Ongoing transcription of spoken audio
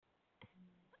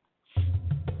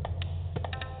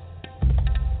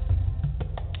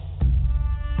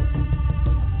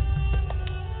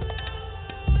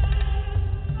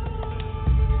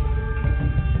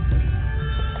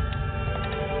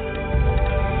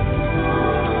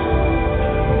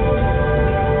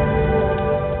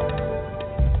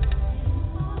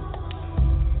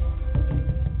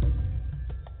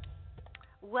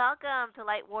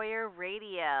Doctor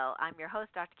Radio. I'm your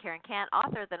host, Dr. Karen Kan,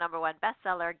 author of the #1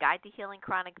 bestseller, Guide to Healing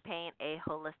Chronic Pain, A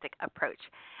Holistic Approach.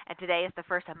 And today is the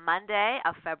first Monday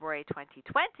of February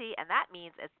 2020, and that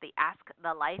means it's the Ask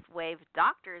the LifeWave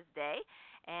Doctors Day.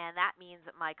 And that means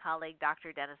that my colleague,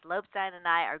 Dr. Dennis Lobstein, and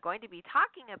I are going to be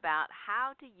talking about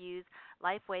how to use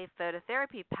LifeWave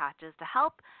phototherapy patches to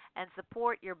help and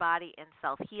support your body in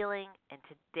self-healing. And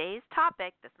today's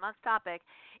topic, this month's topic,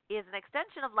 is an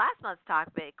extension of last month's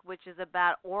topic, which is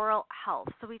about oral health.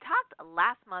 So we talked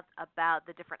last month about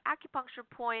the different acupuncture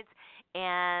points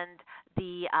and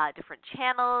the different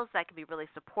channels that can be really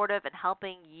supportive in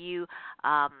helping you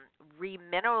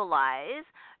remineralize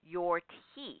your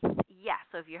teeth. Yes,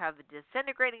 so if you have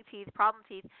disintegrating teeth, problem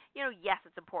teeth, yes,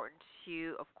 it's important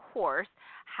to, of course,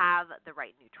 have the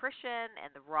right nutrition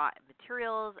and the raw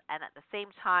materials, and at the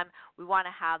same time, we want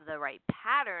to have the right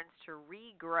patterns to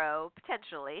regrow,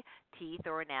 potentially, teeth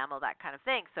or enamel, that kind of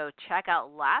thing. So check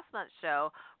out last month's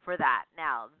show for that.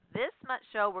 Now, this month's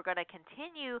show, we're going to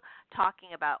continue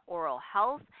talking about oral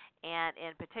health, and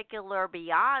in particular,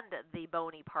 beyond the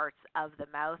bony parts of the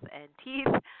mouth and teeth.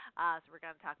 So we're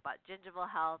going to talk about gingival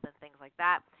health and things like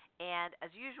that. And as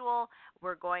usual,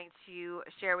 we're going to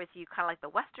share with you kind of like the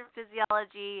Western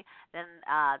physiology. Then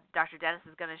Dr. Dennis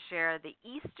is going to share the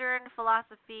Eastern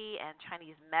philosophy and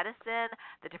Chinese medicine,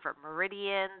 the different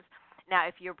meridians. Now,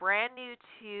 if you're brand new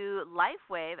to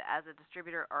LifeWave as a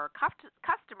distributor or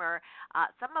customer,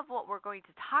 some of what we're going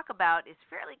to talk about is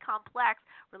fairly complex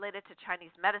related to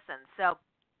Chinese medicine. So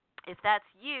if that's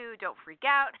you, don't freak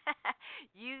out.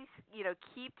 You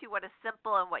keep to what is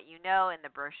simple and what you know in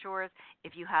the brochures.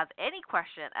 If you have any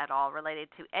question at all related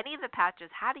to any of the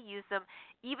patches, how to use them,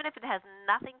 even if it has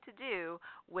nothing to do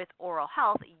with oral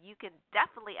health, you can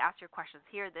definitely ask your questions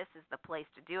here. This is the place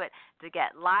to do it, to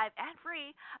get live and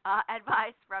free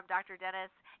advice from Dr. Dennis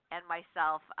and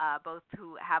myself, both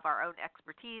who have our own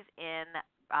expertise in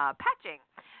patching.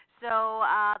 So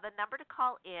the number to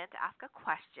call in to ask a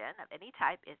question of any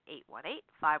type is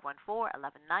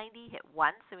 818-514-1190. Hit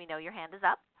 1 so we know your hand is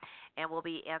up, and we'll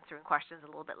be answering questions a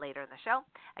little bit later in the show.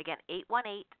 Again,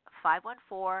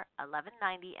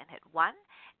 818-514-1190 and hit 1.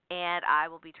 And I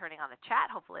will be turning on the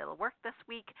chat. Hopefully it'll work this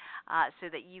week so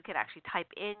that you can actually type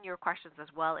in your questions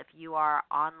as well if you are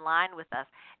online with us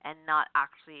and not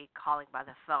actually calling by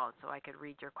the phone, so I could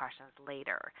read your questions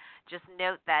later. Just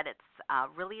note that it's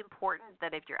really important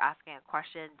that if you're asking a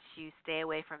question to stay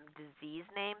away from disease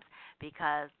names,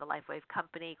 because the LifeWave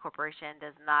Company Corporation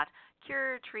does not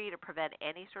cure, treat, or prevent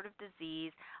any sort of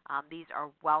disease. These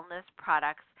are wellness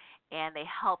products, and they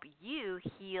help you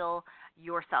heal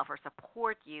yourself or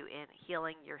support you in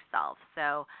healing yourself.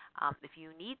 So if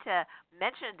you need to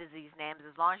mention disease names,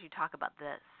 as long as you talk about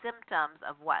the symptoms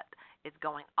of what is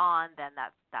going on, then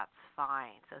that's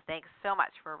fine. So thanks so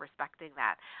much for respecting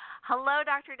that. Hello,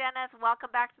 Dr. Dennis.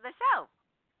 Welcome back to the show.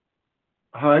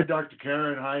 Hi, Dr.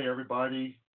 Karen. Hi,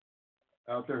 everybody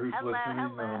out there who's hello, listening.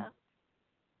 Hello.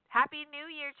 Happy New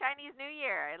Year, Chinese New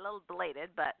Year. A little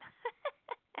belated, but...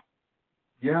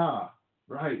 Yeah,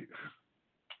 right.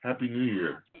 Happy New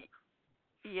Year.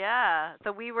 Yeah.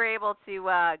 So we were able to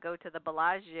go to the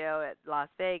Bellagio at Las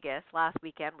Vegas last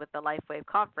weekend with the LifeWave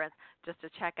conference just to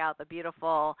check out the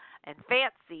beautiful and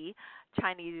fancy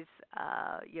Chinese,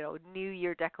 New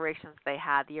Year decorations they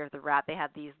had. The Year of the Rat. They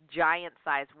had these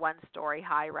giant-sized, one-story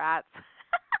high rats.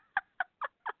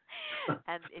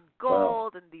 And in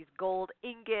gold, and these gold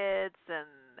ingots,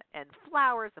 and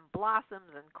flowers, and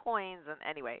blossoms, and coins, and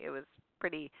anyway, it was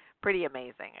pretty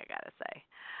amazing, I gotta say.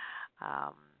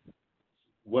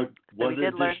 What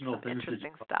did learn additional some things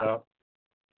interesting did you stuff. Find out?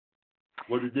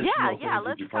 What additional things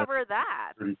let's did you cover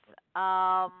find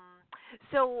that.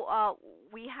 So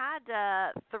we had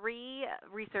 3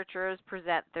 researchers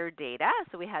present their data.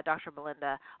 So we had Dr.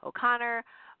 Melinda O'Connor,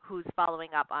 who's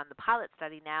following up on the pilot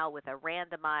study now with a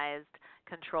randomized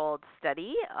controlled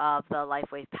study of the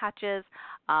LifeWave patches.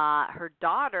 Her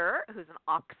daughter, who's an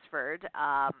Oxford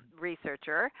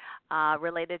researcher,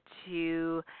 related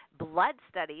to blood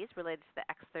studies related to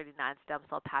the X39 stem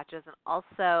cell patches, and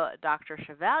also Dr.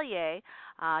 Chevalier,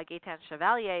 Gaetan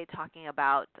Chevalier, talking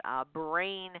about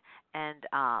brain and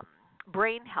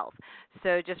brain health.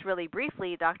 So just really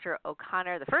briefly, Dr.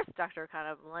 O'Connor, the first Dr.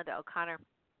 O'Connor, Melinda O'Connor,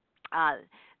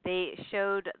 they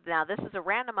showed, now this is a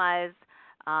randomized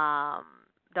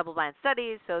double-blind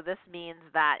study, so this means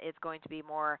that it's going to be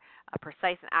more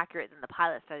precise and accurate than the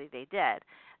pilot study they did.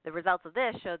 The results of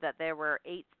this showed that there were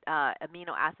 8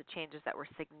 amino acid changes that were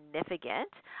significant,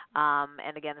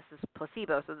 and again, this is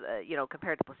placebo, so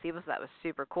compared to placebo, so that was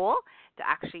super cool to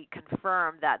actually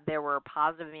confirm that there were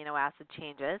positive amino acid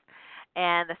changes.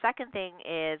 And the second thing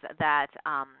is that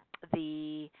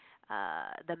the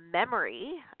the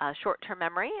memory, short-term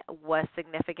memory, was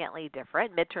significantly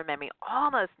different. Mid-term memory,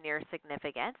 almost near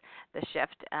significant. The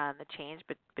shift, the change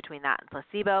between that and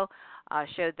placebo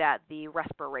showed that the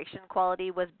respiration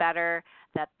quality was better,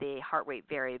 that the heart rate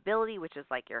variability, which is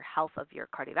like your health of your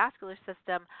cardiovascular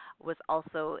system, was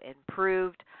also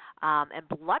improved, and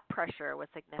blood pressure was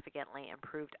significantly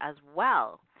improved as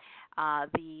well.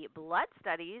 The blood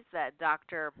studies that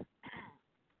Dr.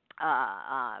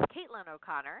 Caitlin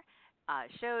O'Connor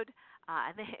showed,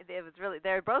 and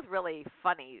they were both really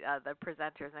funny, the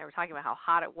presenters, and they were talking about how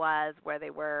hot it was, where they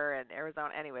were in Arizona.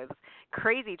 Anyway, it was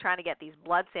crazy trying to get these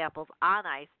blood samples on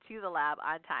ice to the lab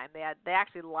on time. They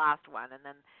actually lost one, and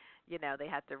then they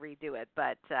had to redo it.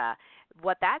 But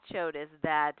what that showed is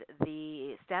that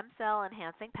the stem cell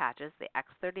enhancing patches, the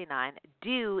X39,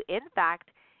 do in fact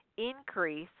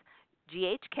increase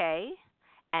GHK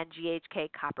and GHK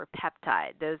copper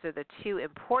peptide. Those are the two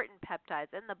important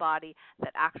peptides in the body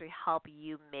that actually help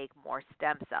you make more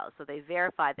stem cells. So they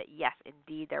verified that, yes,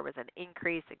 indeed, there was an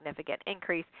significant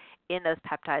increase in those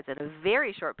peptides in a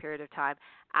very short period of time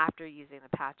after using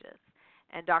the patches.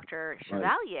 And Dr.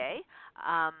 Chevalier,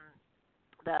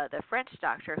 the French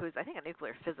doctor, who's I think a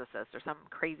nuclear physicist or some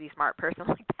crazy smart person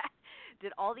like that,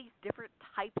 did all these different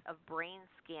types of brain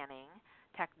scanning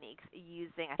techniques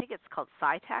using, I think it's called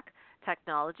SciTech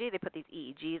technology. They put these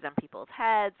EEGs on people's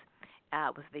heads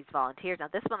with these volunteers. Now,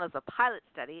 this one was a pilot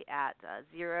study at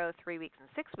 0, 3 weeks, and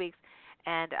 6 weeks.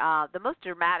 And the most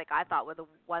dramatic, I thought, were the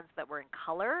ones that were in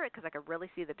color, because I could really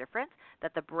see the difference,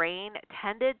 that the brain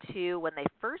tended to, when they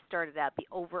first started out, be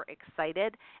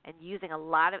overexcited and using a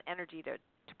lot of energy to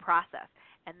process.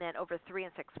 And then over 3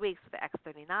 and 6 weeks with the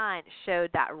X39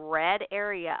 showed that red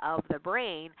area of the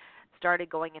brain started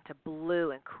going into blue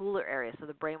and cooler areas, so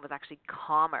the brain was actually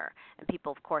calmer. And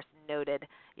people, of course, noted,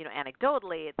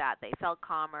 anecdotally that they felt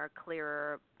calmer,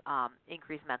 clearer,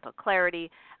 increased mental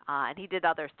clarity. And he did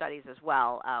other studies as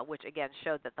well, which again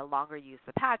showed that the longer you use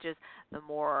the patches, the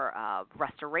more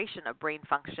restoration of brain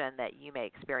function that you may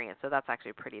experience. So that's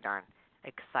actually pretty darn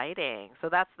exciting. So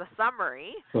that's the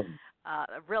summary, a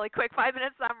really quick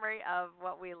 5-minute summary of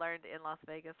what we learned in Las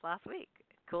Vegas last week.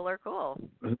 Cool or cool?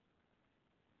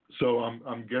 So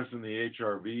I'm guessing the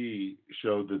HRV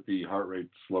showed that the heart rate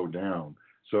slowed down.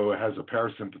 So it has a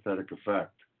parasympathetic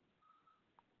effect.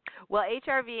 Well,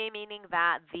 HRV meaning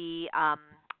that the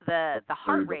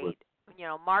heart rate,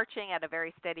 marching at a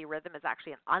very steady rhythm is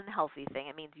actually an unhealthy thing.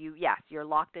 It means you're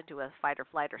locked into a fight or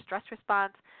flight or stress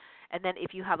response. And then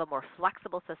if you have a more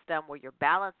flexible system where you're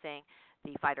balancing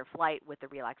the fight or flight with the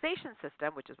relaxation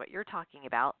system, which is what you're talking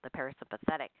about, the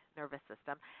parasympathetic nervous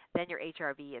system, then your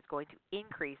HRV is going to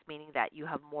increase, meaning that you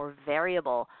have more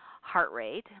variable heart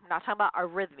rate. I'm not talking about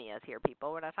arrhythmias here,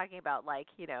 people. We're not talking about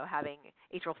having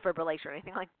atrial fibrillation or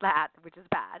anything like that, which is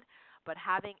bad. But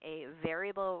having a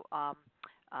variable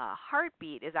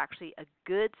heartbeat is actually a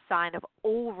good sign of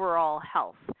overall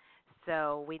health.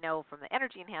 So we know from the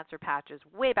energy enhancer patches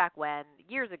way back when,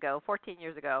 years ago, 14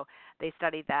 years ago, they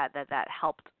studied that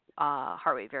helped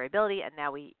heart rate variability, and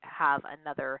now we have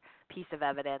another piece of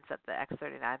evidence that the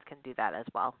X39s can do that as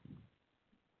well.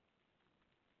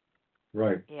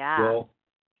 Right. Yeah. Well,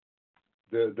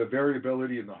 the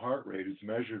variability in the heart rate is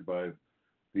measured by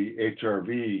the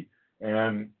HRV,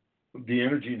 and the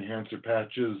energy enhancer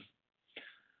patches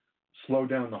slow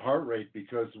down the heart rate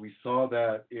because we saw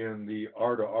that in the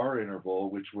R to R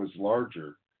interval, which was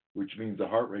larger, which means the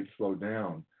heart rate slowed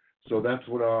down. So that's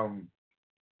what I'm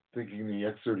thinking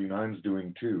the X39 is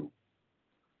doing too.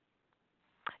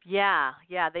 Yeah,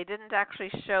 they didn't actually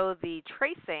show the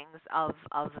tracings of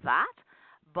that,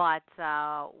 but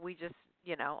we just,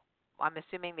 I'm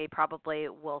assuming they probably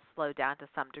will slow down to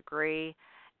some degree.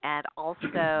 And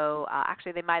also,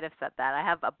 actually, they might have said that. I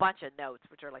have a bunch of notes,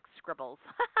 which are like scribbles,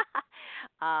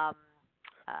 because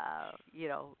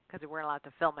we weren't allowed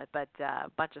to film it, but a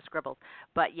bunch of scribbles.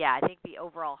 But, yeah, I think the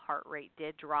overall heart rate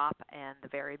did drop, and the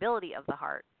variability of the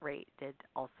heart rate did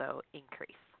also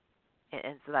increase.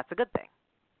 And so that's a good thing.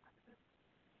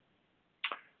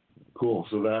 Cool.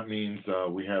 So that means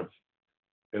we have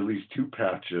at least two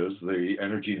patches, the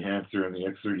energy enhancer and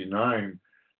the X39,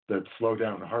 that slow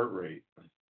down the heart rate.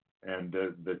 And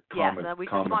we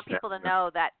just want people to know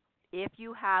that if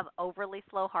you have overly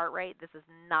slow heart rate, this is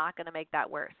not going to make that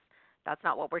worse. That's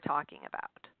not what we're talking about.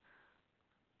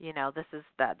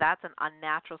 That's an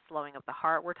unnatural slowing of the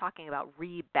heart. We're talking about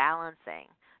rebalancing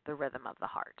the rhythm of the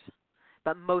heart.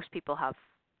 But most people have,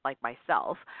 like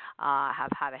myself,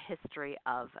 have had a history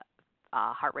of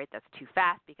heart rate that's too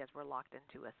fast because we're locked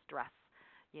into a stress,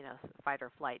 fight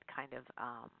or flight kind of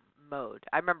mode.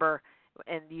 I remember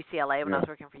in UCLA when I Yeah. was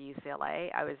working for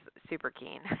UCLA. I was super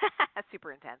keen,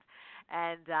 super intense,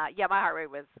 and yeah, my heart rate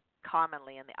was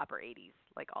commonly in the upper 80s,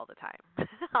 like all the time,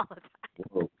 all the time.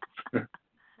 Whoa.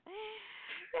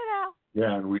 You know,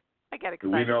 Yeah, and I get we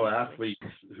excited know easily. athletes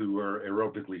who are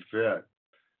aerobically fit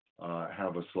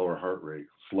have a slower heart rate,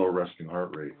 slow resting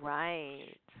heart rate.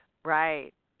 Right,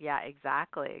 right. Yeah,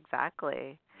 exactly,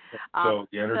 exactly. So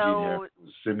the energy enhancer So,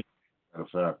 is simulating that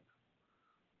effect.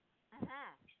 mhm,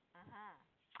 mhm.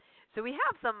 So we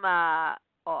have some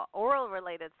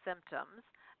oral-related symptoms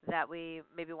that we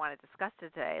maybe want to discuss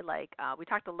today. Like we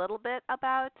talked a little bit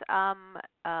about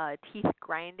teeth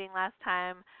grinding last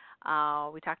time.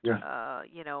 We talked, Yeah.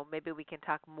 maybe we can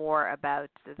talk more about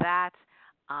that.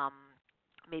 Um,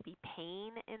 maybe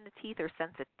pain in the teeth or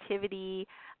sensitivity,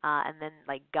 and then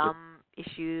like Yep. gum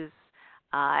issues.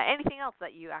 Anything else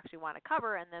that you actually want to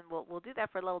cover, and then we'll do that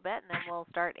for a little bit, and then we'll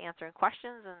start answering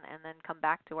questions, and then come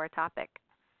back to our topic.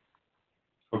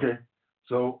 Okay.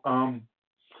 So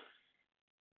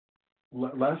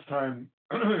last time,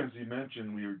 as you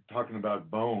mentioned, we were talking about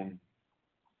bone,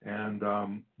 and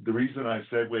the reason I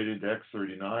segued into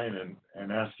X39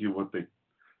 and asked you what they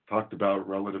talked about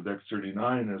relative to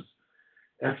X39 is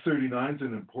X39 is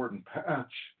an important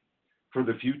patch for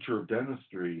the future of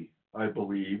dentistry, I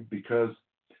believe, because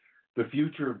the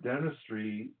future of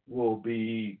dentistry will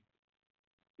be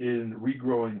in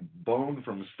regrowing bone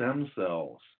from stem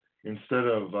cells instead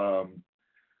of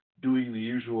doing the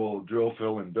usual drill,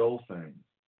 fill, and bill thing,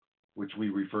 which we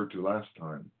referred to last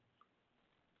time.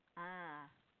 Mm.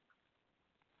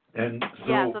 And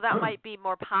Yeah, so, so that might be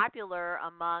more popular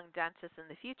among dentists in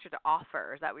the future to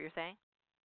offer. Is that what you're saying?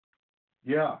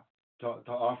 yeah, to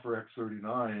offer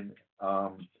X39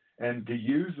 and to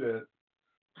use it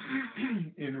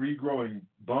in regrowing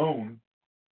bone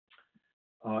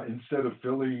instead of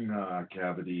filling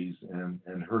cavities and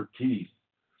hurt teeth.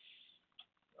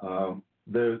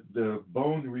 The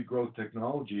bone regrowth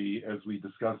technology, as we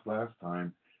discussed last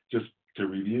time, just to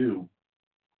review,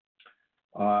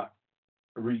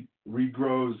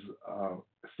 regrows,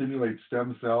 stimulates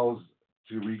stem cells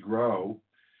to regrow,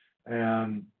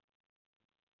 and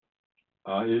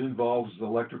it involves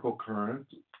electrical current.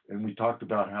 And we talked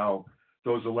about how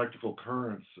those electrical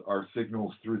currents are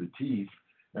signals through the teeth.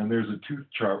 And there's a tooth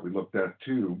chart we looked at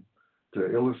too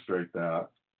to illustrate that.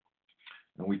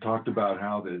 And we talked about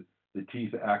how the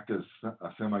teeth act as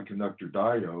semiconductor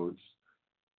diodes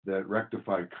that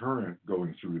rectify current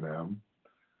going through them.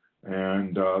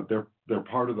 And they're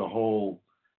part of the whole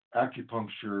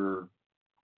acupuncture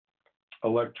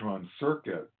electron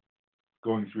circuit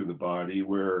going through the body,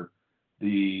 where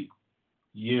the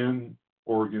yin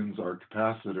organs are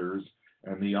capacitors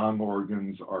and the yang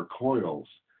organs are coils.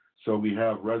 So we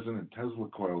have resonant Tesla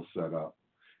coils set up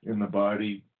in the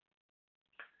body,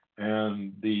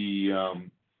 and the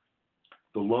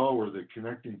low or the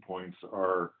connecting points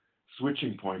are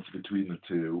switching points between the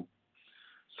two.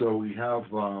 So we have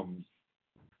an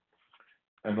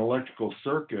electrical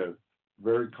circuit,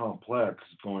 very complex,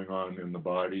 going on in the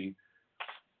body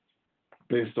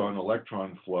based on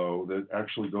electron flow that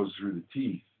actually goes through the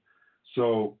teeth.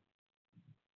 So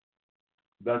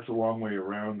that's a long way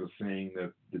around of saying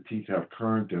that the teeth have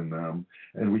current in them,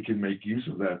 and we can make use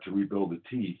of that to rebuild the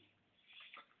teeth.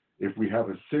 If we have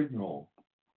a signal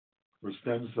for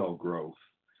stem cell growth,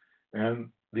 and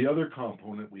the other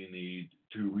component we need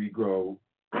to regrow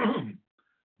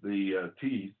the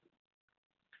teeth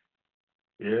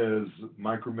is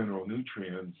micromineral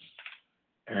nutrients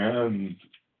and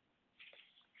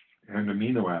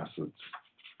amino acids.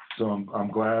 So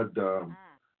I'm glad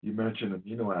you mentioned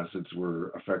amino acids were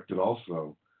affected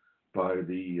also by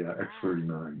the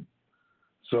X39.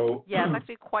 So Yeah, it's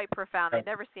actually quite profound. I've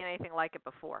never seen anything like it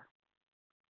before.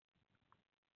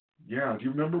 yeah, do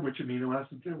you remember which amino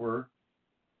acids they were?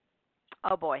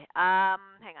 Oh boy. Hang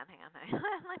on.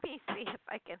 Let me see if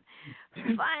I can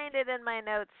find it in my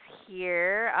notes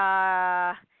here.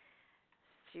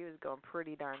 She was going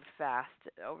pretty darn fast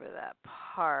over that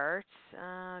part.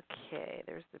 Okay,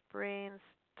 there's the brain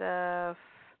stuff.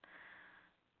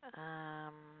 Okay,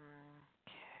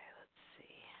 let's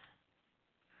see.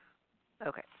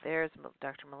 Okay, there's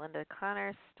Dr. Melinda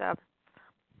Connor's stuff.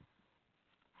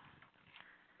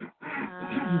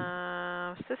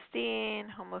 Cysteine,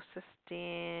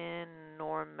 homocysteine,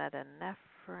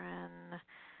 normetanephrine.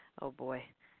 Oh boy.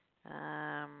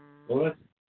 Well, that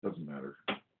doesn't matter.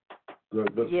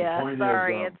 The Yeah, point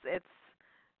sorry, is, it's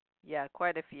yeah,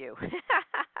 quite a few.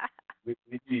 we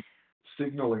need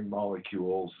signaling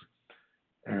molecules,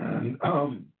 and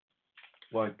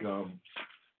like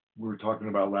we were talking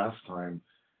about last time,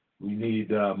 We need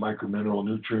micromineral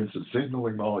nutrients and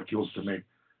signaling molecules to make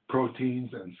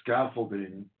proteins and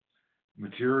scaffolding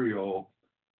material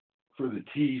for the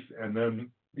teeth, and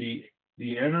then the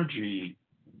energy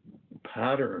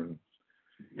pattern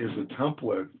is a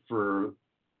template for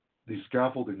the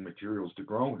scaffolding materials to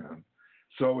grow in.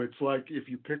 So it's like if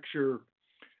you picture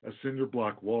a cinder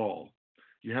block wall,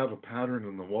 you have a pattern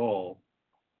in the wall,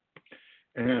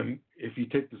 and if you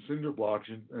take the cinder blocks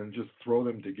and just throw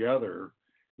them together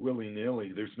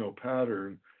willy-nilly, there's no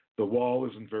pattern, the wall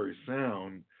isn't very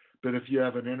sound. But if you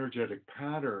have an energetic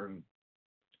pattern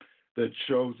that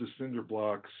shows the cinder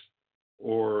blocks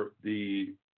or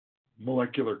the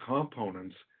molecular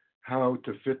components how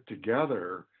to fit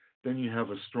together, then you have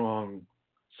a strong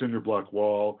cinder block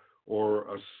wall or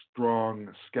a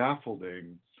strong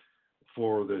scaffolding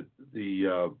for the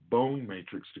bone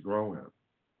matrix to grow in.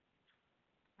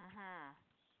 Mhm.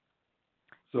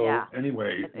 So Yeah.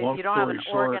 anyway, If long you don't have story an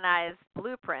short, organized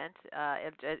blueprint,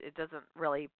 it doesn't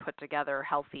really put together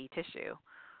healthy tissue.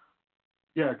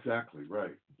 yeah, exactly,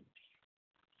 right.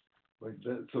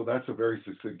 So that's a very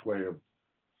succinct way of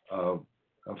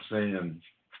of saying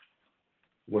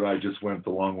what I just went the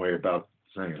long way about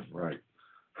saying, right?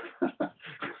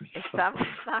 It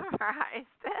summarized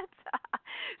it.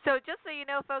 So just so you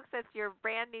know, folks, if you're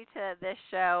brand new to this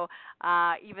show,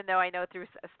 even though I know through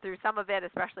some of it,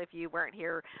 especially if you weren't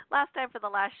here last time for the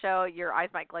last show, your eyes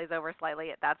might glaze over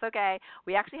slightly. That's okay.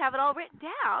 We actually have it all written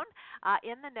down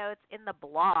in the notes in the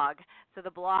blog. So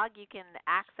the blog you can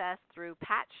access through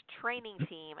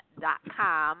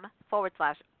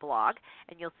patchtrainingteam.com/blog,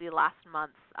 and you'll see last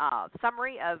month's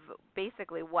summary of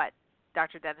basically what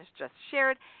Dr. Dennis just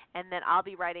shared, and then I'll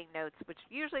be writing notes, which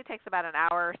usually takes about an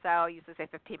hour or so. I usually say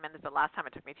 15 minutes, but last time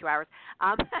it took me 2 hours.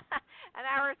 An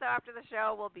hour or so after the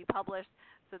show will be published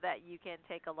so that you can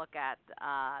take a look at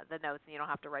the notes, and you don't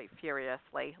have to write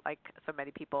furiously like so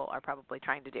many people are probably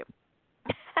trying to do.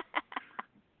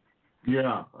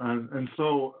 Yeah, and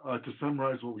so to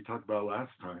summarize what we talked about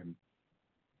last time,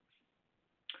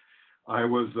 I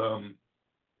was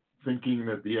thinking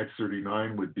that the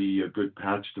X39 would be a good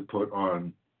patch to put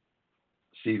on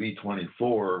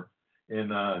CV24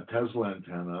 in a Tesla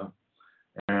antenna.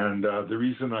 And the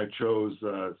reason I chose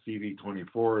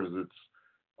CV24 is it's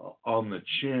on the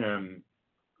chin,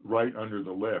 right under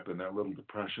the lip, in that little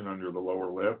depression under the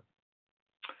lower lip.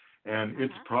 And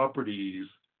its properties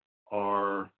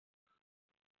are,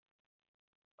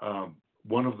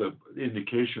 one of the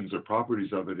indications or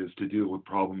properties of it is to deal with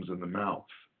problems in the mouth.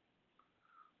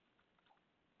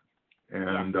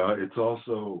 And it's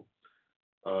also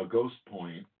a ghost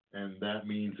point, and that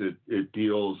means it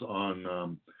deals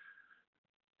on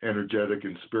energetic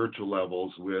and spiritual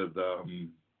levels with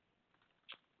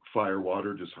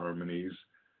fire-water disharmonies,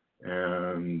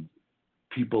 and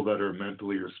people that are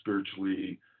mentally or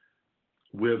spiritually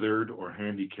withered or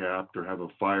handicapped or have a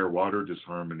fire-water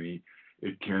disharmony.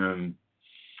 It can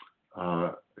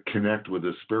connect with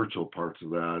the spiritual parts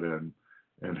of that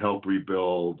and help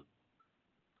rebuild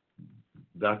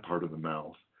that part of the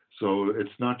mouth. So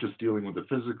it's not just dealing with the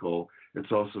physical,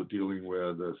 it's also dealing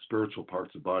with the spiritual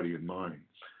parts of body and mind.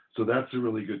 So that's a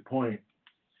really good point,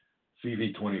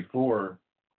 CV24,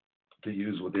 to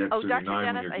use with the X39. Oh, Dr.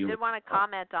 Dennis, I did want to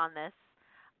comment on this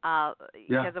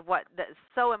because of what that's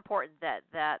so important that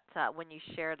when you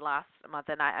shared last month,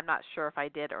 and I'm not sure if I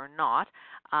did or not,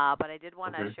 but I did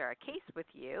want to share a case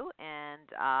with you, and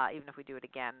even if we do it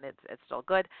again, it's still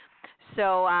good.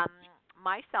 So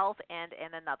myself and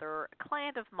another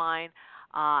client of mine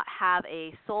have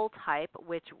a soul type,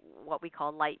 what we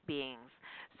call light beings.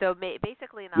 So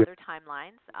basically, in other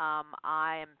timelines,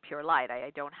 I am pure light.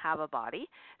 I don't have a body.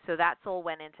 So that soul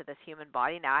went into this human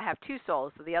body. Now I have two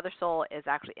souls. So the other soul is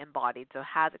actually embodied, so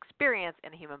has experience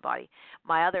in a human body.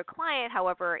 My other client,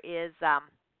 however, is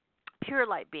pure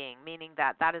light being, meaning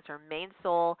that is her main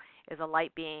soul, is a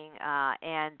light being,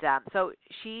 and so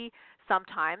she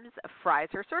sometimes fries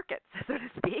her circuits, so to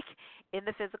speak, in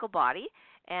the physical body.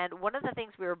 And one of the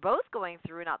things we were both going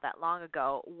through not that long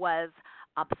ago was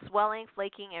swelling,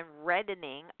 flaking, and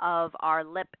reddening of our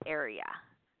lip area.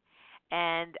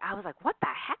 And I was like, what the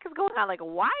heck is going on? Like,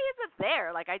 why is it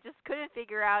there? Like, I just couldn't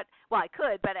figure out. Well, I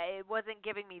could, but it wasn't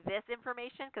giving me this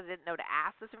information because I didn't know to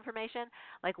ask this information.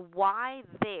 Like, why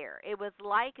there? It was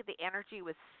like the energy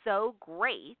was so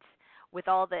great with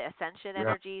all the ascension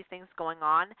energies, things going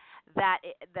on, that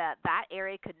that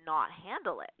area could not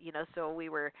handle it. So we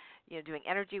were, doing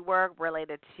energy work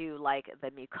related to like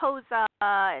the mucosa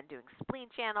and doing spleen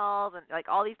channels and like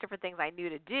all these different things I knew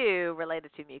to do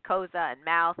related to mucosa and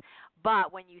mouth.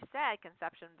 But when you said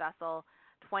conception vessel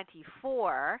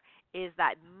 24 is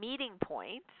that meeting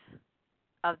point,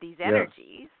 of these Yes.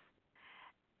 energies,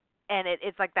 and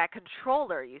it's like that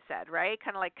controller you said, right?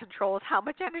 Kind of like controls how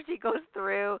much energy goes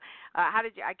through. How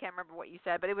did you? I can't remember what you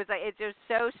said, but it was like it just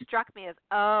so struck me as,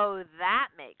 oh, that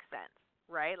makes sense,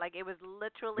 right? Like it was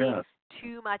literally Yes.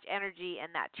 too much energy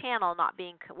in that channel not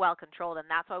being well controlled, and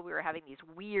that's why we were having these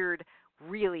weird,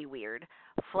 really weird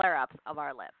flare-ups of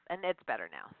our lip, and it's better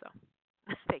now. So,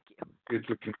 thank you. It's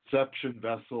a conception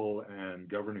vessel and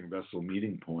governing vessel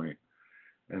meeting point,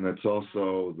 and it's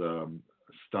also the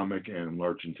stomach and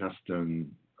large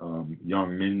intestine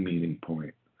yang min meeting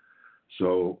point.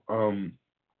 So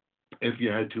if you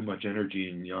had too much energy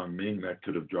in yang min, that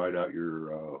could have dried out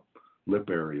your lip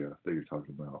area that you're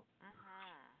talking about.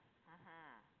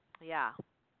 Yeah.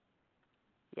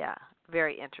 Yeah.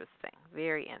 Very interesting.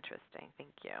 Very interesting.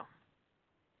 Thank you.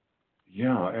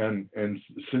 Yeah, and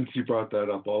since you brought that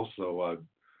up, also,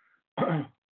 I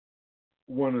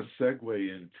want to segue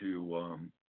into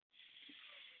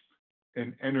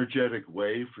an energetic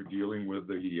way for dealing with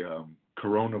the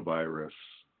coronavirus,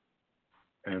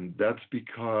 and that's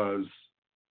because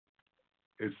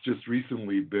it's just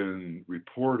recently been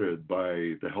reported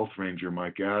by the health ranger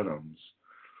Mike Adams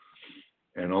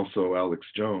and also Alex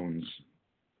Jones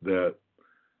that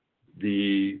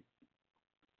the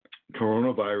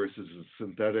coronavirus is a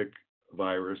synthetic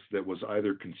virus that was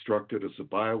either constructed as a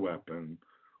bioweapon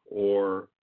or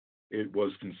it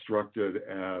was constructed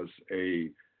as a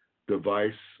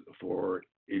device for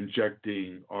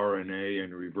injecting RNA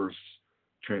and reverse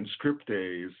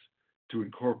transcriptase to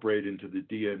incorporate into the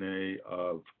DNA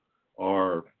of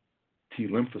our T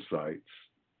lymphocytes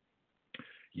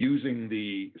using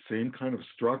the same kind of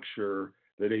structure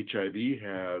that HIV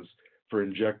has for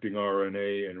injecting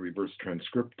RNA and reverse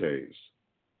transcriptase.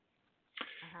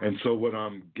 And so what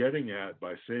I'm getting at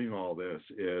by saying all this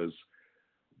is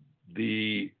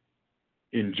the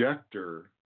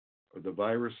injector or the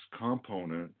virus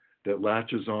component that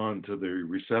latches on to the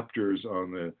receptors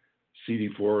on the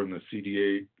CD4 and the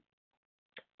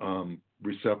CD8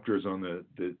 receptors on the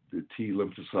T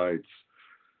lymphocytes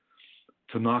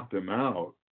to knock them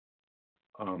out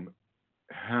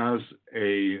has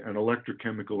an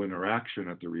electrochemical interaction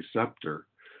at the receptor.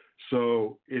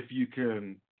 So if you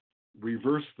can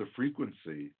reverse the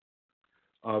frequency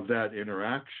of that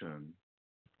interaction,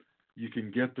 you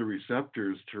can get the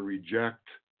receptors to reject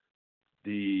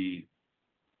the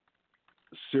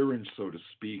syringe, so to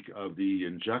speak, of the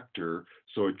injector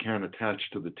so it can't attach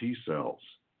to the T cells.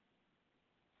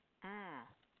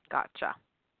 Gotcha.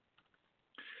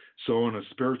 So on a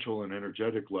spiritual and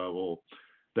energetic level,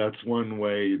 that's one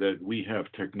way that we have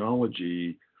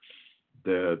technology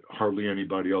that hardly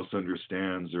anybody else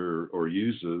understands or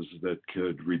uses that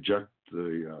could reject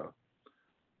the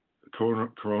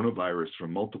coronavirus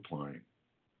from multiplying.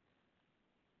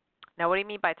 Now, what do you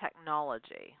mean by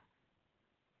technology?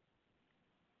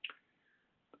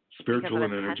 Spiritual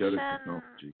and energetic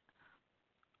technology.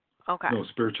 Okay. No,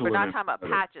 spiritual We're and not talking about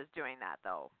energetic. patches doing that,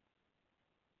 though.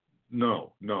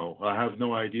 No. I have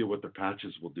no idea what the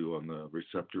patches will do on the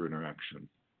receptor interaction.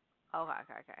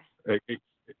 Okay.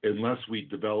 Unless we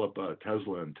develop a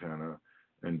Tesla antenna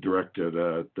and direct it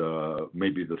at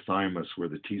maybe the thymus where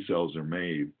the T cells are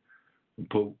made, and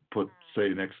put say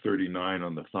an X39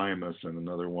 on the thymus and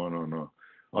another one on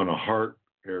a heart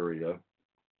area,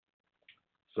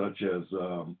 such as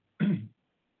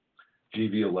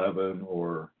GV11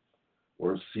 or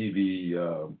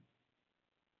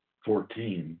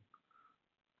CV14,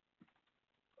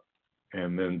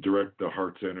 and then direct the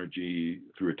heart's energy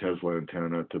through a Tesla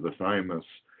antenna to the thymus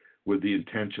with the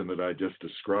intention that I just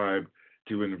described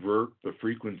to invert the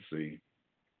frequency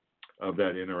of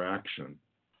that interaction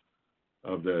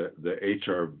of the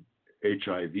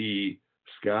HIV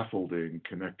scaffolding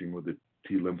connecting with the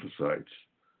T lymphocytes.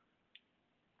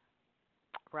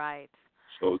 Right.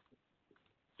 So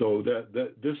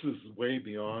that this is way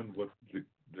beyond what the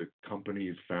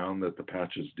companies found that the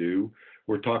patches do.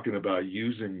 We're talking about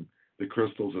using the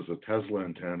crystals as a Tesla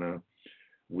antenna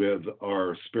with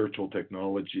our spiritual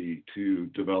technology to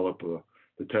develop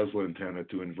the Tesla antenna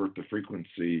to invert the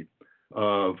frequency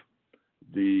of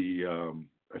the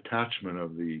attachment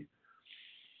of the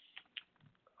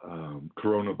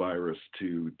coronavirus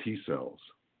to T cells.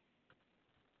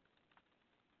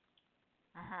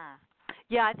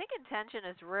 Yeah, I think intention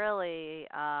is really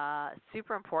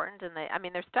super important, and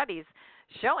there's studies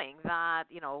showing that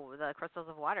the crystals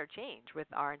of water change with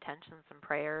our intentions and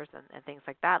prayers and things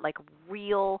like that, like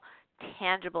real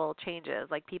tangible changes.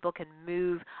 Like people can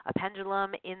move a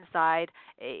pendulum inside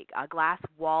a glass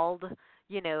walled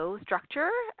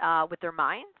structure with their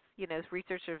minds.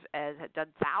 researchers have done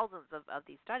thousands of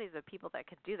these studies of people that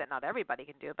can do that. Not everybody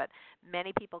can do it, but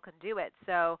many people can do it.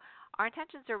 So our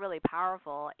intentions are really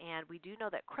powerful, and we do know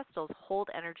that crystals hold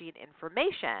energy and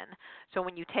information. So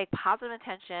when you take positive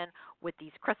intention with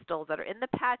these crystals that are in the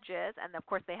patches, and of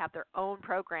course they have their own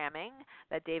programming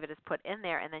that David has put in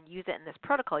there, and then use it in this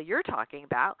protocol you're talking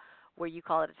about, where you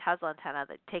call it a Tesla antenna,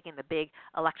 that taking the big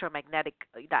electromagnetic,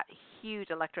 that huge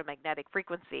electromagnetic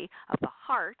frequency of the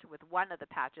heart with one of the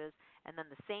patches, and then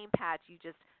the same patch, you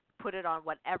just put it on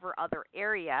whatever other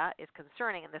area is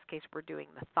concerning. In this case, we're doing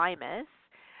the thymus.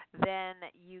 Then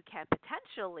you can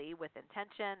potentially, with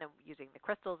intention and using the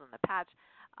crystals and the patch,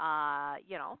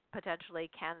 potentially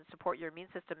can support your immune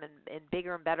system in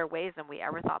bigger and better ways than we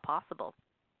ever thought possible.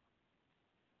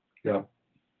 Yeah.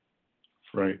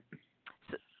 Right.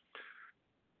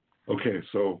 Okay,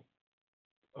 so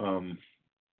I'm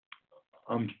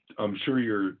sure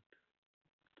your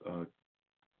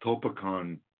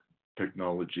Topicon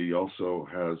technology also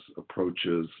has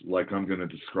approaches like I'm going to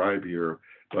describe here,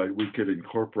 but we could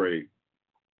incorporate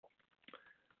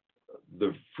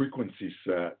the frequency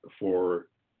set for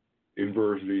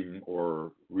inverting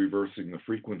or reversing the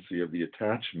frequency of the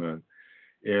attachment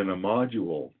in a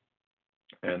module,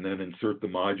 and then insert the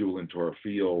module into our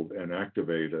field and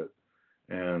activate it,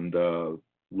 and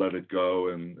let it go,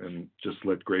 and just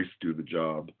let grace do the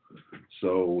job.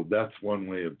 So that's one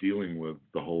way of dealing with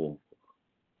the whole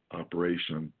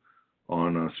operation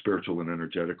on a spiritual and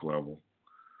energetic level.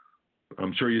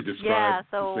 I'm sure you described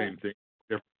the same thing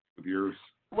with yours.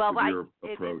 Well, your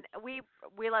approach.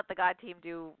 We let the God team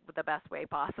do the best way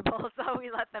possible, so we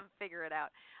let them figure it out.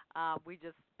 We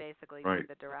just basically do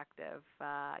the directive.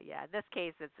 In this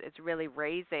case, it's really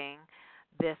raising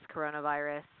this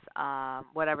coronavirus,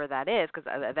 whatever that is, because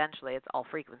eventually it's all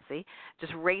frequency,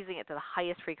 just raising it to the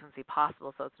highest frequency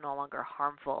possible so it's no longer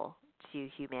harmful to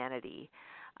humanity.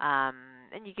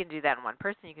 And you can do that in one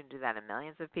person. You can do that in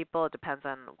millions of people. It depends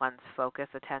on one's focus,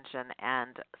 attention,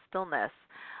 and stillness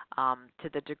to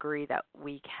the degree that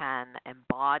we can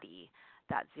embody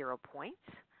that 0 point.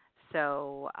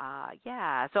 So, So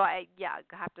I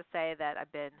have to say that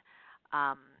I've been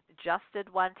just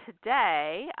did one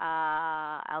today,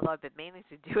 although I've been meaning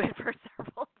to do it for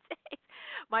several days.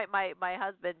 My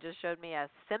husband just showed me a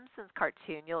Simpsons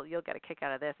cartoon. You'll get a kick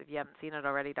out of this if you haven't seen it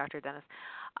already, Dr. Dennis.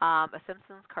 A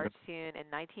Simpsons cartoon in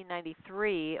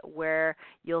 1993 where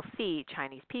you'll see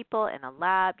Chinese people in a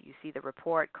lab. You see the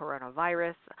report,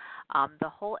 coronavirus. The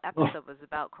whole episode was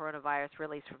about coronavirus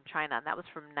released from China, and that was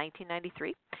from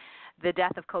 1993. The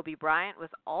death of Kobe Bryant was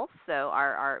also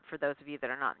our for those of you that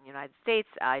are not in the United States,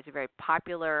 he's a very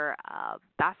popular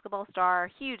basketball star,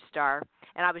 huge star.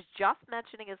 And I was just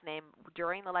mentioning his name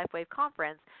during the LifeWave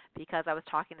conference because I was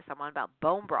talking to someone about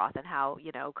bone broth and how,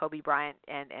 Kobe Bryant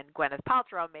and Gwyneth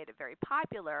Paltrow made it very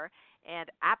popular.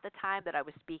 And at the time that I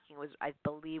was speaking was, I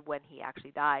believe, when he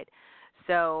actually died.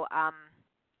 So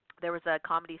there was a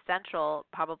Comedy Central,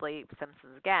 probably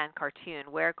Simpsons again, cartoon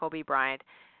where Kobe Bryant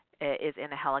is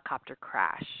in a helicopter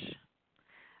crash.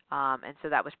 And so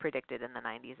that was predicted in the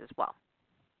 90s as well.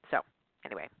 So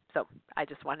anyway, I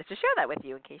just wanted to share that with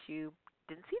you in case you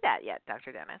didn't see that yet,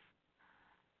 Dr. Dennis.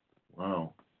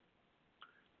 Wow.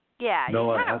 Yeah,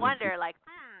 no, you kind of wonder,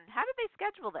 how did they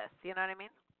schedule this? You know what I mean?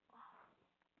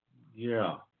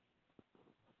 Yeah,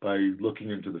 by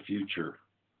looking into the future.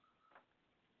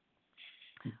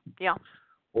 Yeah.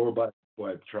 Or by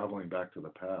traveling back to the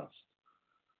past.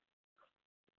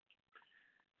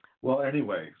 Well,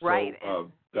 anyway, right.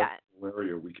 That's an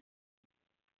area we could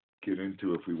get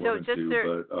into if we wanted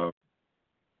to.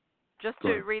 Just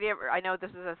to read it, I know this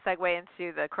is a segue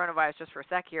into the coronavirus just for a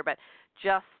sec here, but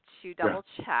just to double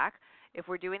check, if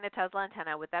we're doing the Tesla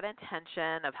antenna with that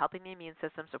intention of helping the immune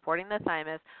system, supporting the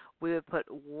thymus, we would put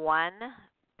one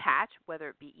patch, whether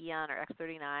it be Eon or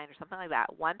X39 or something like that,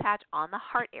 one patch on the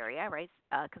heart area, right,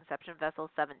 conception vessel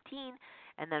 17,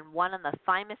 and then one on the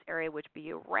thymus area, which would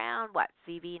be around,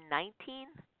 CV19?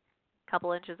 A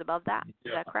couple inches above that.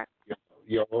 Is that correct?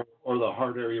 Yeah, or the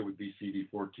heart area would be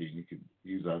CD14. You could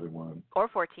use either one. Or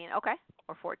 14, okay.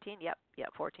 Or 14, yep,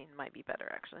 14 might be better,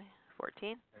 actually.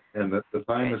 14. And the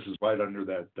thymus is right under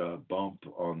that bump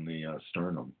on the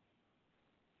sternum.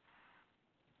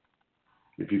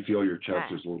 If you feel your chest,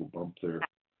 there's a little bump there.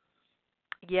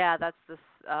 Yeah, that's the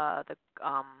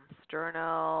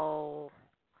sternal.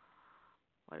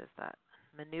 What is that?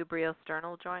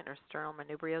 Manubriosternal joint or sternal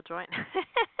manubrio joint,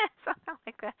 something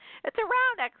like that. It's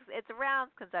around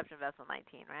conception vessel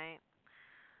 19, right?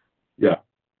 Yeah,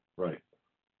 right.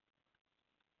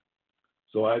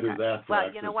 So either that.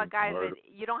 Well, you know what, guys?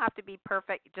 You don't have to be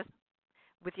perfect. Just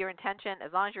with your intention,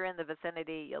 as long as you're in the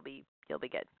vicinity, you'll be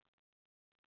good.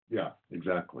 Yeah,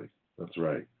 exactly. That's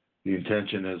right. The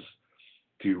intention is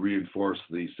to reinforce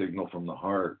the signal from the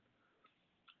heart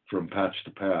from patch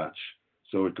to patch.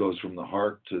 So it goes from the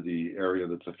heart to the area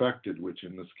that's affected, which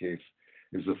in this case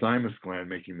is the thymus gland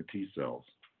making the T cells.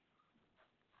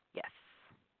 Yes.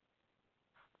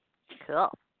 Cool.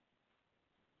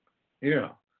 Yeah.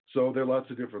 So there are lots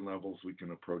of different levels we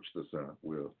can approach this at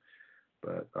with,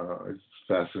 but it's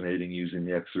fascinating using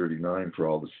the X39 for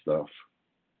all this stuff.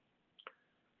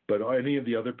 But any of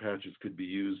the other patches could be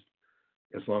used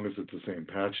as long as it's the same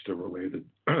patch to relay the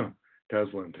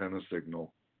Tesla antenna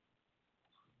signal.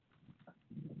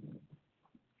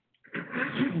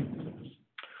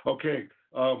 Okay,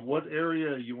 what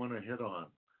area you want to hit on?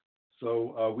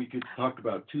 So we could talk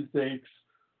about toothaches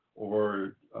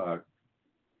or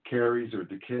caries or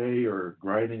decay or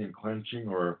grinding and clenching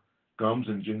or gums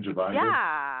and gingivitis.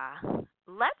 Yeah.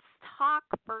 Let's talk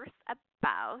first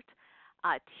about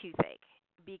toothache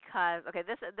because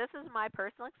this is my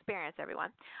personal experience,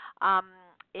 everyone. Um,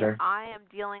 if Okay. I am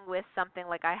dealing with something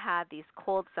like I had these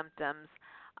cold symptoms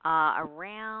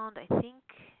around, I think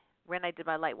when I did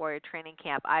my Light Warrior training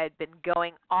camp, I had been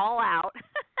going all out,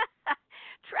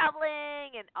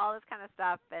 traveling and all this kind of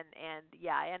stuff, and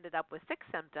yeah, I ended up with 6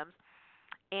 symptoms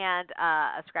and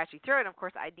a scratchy throat. And of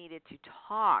course, I needed to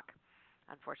talk.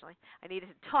 Unfortunately, I needed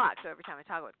to talk. So every time I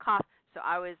talk, I would cough. So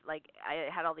I was like, I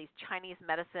had all these Chinese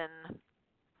medicine.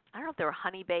 I don't know if they were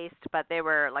honey based, but they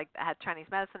were like had Chinese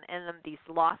medicine in them. These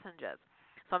lozenges.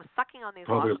 So I'm sucking on these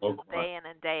Probably lozenges localized. day in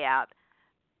and day out.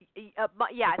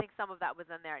 Yeah, I think some of that was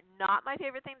in there. Not my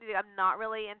favorite thing to do. I'm not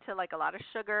really into like a lot of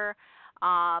sugar,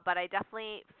 but I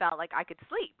definitely felt like I could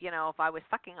sleep. If I was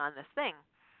sucking on this thing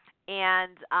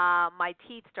and my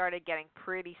teeth started getting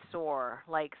pretty sore,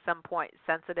 like some point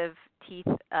sensitive teeth.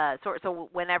 So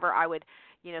whenever I would,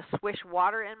 swish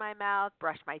water in my mouth,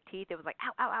 brush my teeth, it was like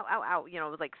ow, ow, ow, ow, ow. It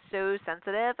was like so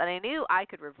sensitive, and I knew I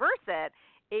could reverse it.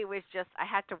 It was just I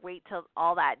had to wait till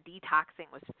all that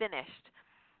detoxing was finished.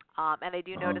 And I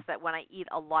do Uh-huh. notice that when I eat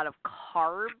a lot of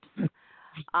carbs,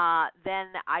 then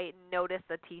I notice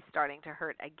the teeth starting to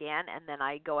hurt again, and then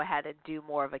I go ahead and do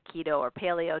more of a keto or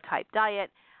paleo type diet,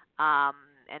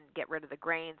 and get rid of the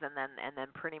grains, and then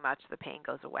pretty much the pain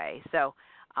goes away. So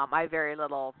I have very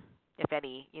little, if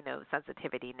any,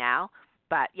 sensitivity now.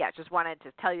 But yeah, just wanted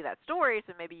to tell you that story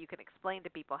so maybe you can explain to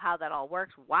people how that all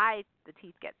works, why the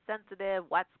teeth get sensitive,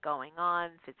 what's going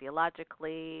on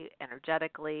physiologically,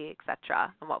 energetically,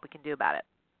 etc., and what we can do about it.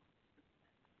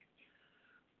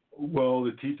 Well,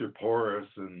 the teeth are porous,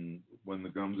 and when the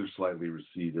gums are slightly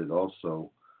receded,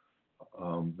 also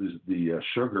the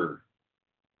sugar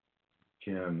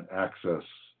can access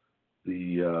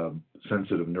the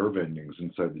sensitive nerve endings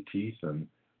inside the teeth, and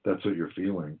that's what you're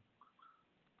feeling.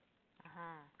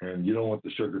 Mm-hmm. And you don't want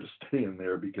the sugar to stay in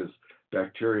there because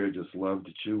bacteria just love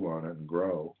to chew on it and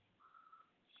grow.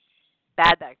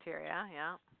 Bad bacteria,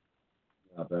 yeah.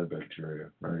 Not bad bacteria,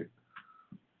 right?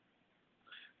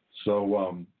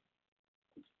 So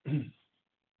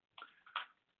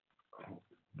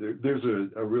there's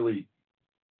a really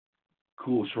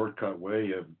cool shortcut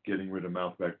way of getting rid of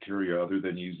mouth bacteria other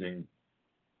than using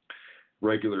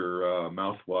regular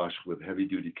mouthwash with heavy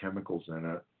duty chemicals in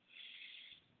it.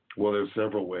 Well, there's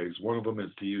several ways. One of them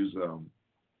is to use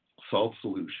salt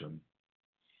solution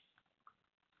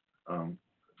um,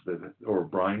 or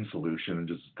brine solution and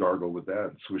just gargle with that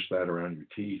and swish that around your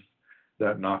teeth.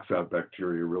 That knocks out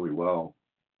bacteria really well.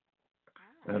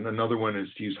 And another one is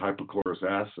to use hypochlorous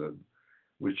acid,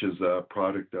 which is a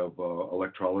product of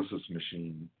electrolysis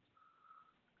machine.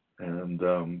 And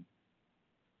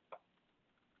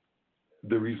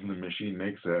the reason the machine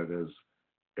makes that is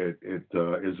it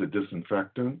is a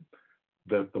disinfectant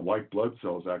that the white blood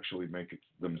cells actually make it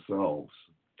themselves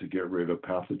to get rid of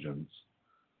pathogens.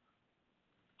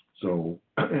 So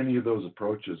any of those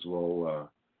approaches will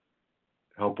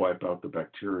help wipe out the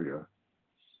bacteria.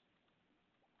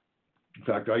 In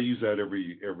fact, I use that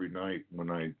every night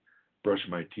when I brush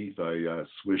my teeth. I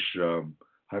swish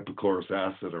hypochlorous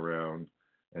acid around,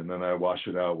 and then I wash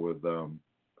it out with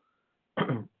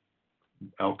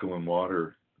alkaline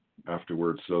water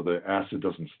afterwards, so the acid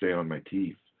doesn't stay on my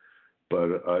teeth, but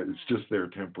it's just there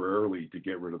temporarily to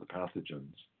get rid of the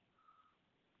pathogens.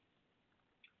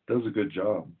 Does a good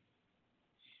job.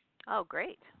 Oh,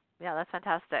 great. Yeah, that's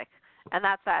fantastic. And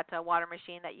that's that water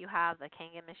machine that you have, the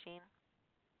Kangen machine?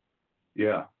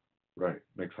 Yeah, right.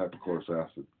 Makes hypochlorous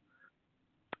acid.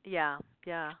 Yeah,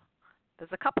 yeah. There's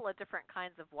a couple of different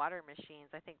kinds of water machines.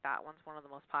 I think that one's one of the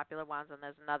most popular ones, and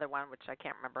there's another one which I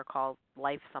can't remember called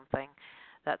Life something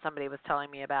that somebody was telling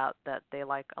me about that they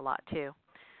like a lot too.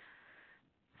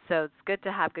 So it's good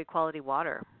to have good quality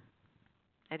water.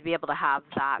 and to be able to have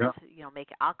that, Yeah. make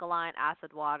it alkaline,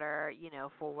 acid water,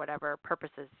 for whatever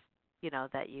purposes,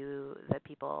 that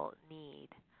people need.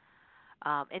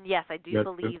 And yes, I do Yeah.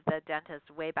 believe the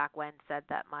dentist way back when said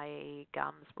that my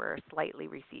gums were slightly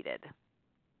receded.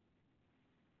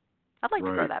 I'd like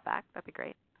to grow Right. that back. That'd be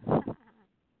great.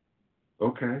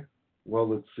 Okay. Well,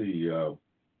 let's see.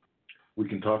 We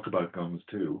can talk about gums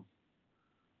too.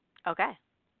 Okay,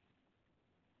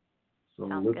 So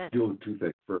sounds let's good. deal with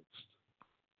toothache first.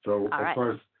 So All as right.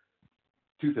 far as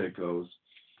toothache goes,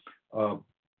 uh,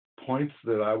 points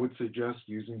that I would suggest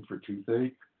using for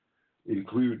toothache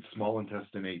include small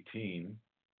intestine 18,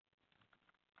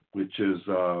 which is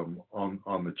on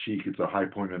the cheek. It's a high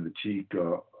point on the cheek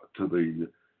to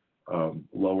the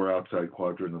lower outside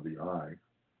quadrant of the eye.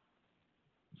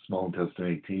 Small intestine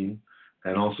 18,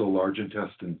 and also large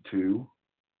intestine 2,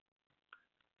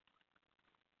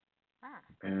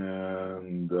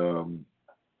 and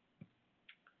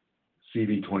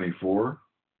CD24.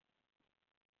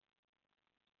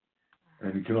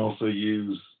 And you can also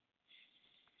use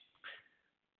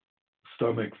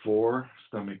stomach 4,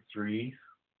 stomach 3.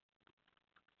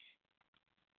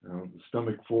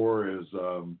 Stomach 4 is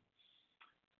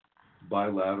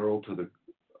bilateral to the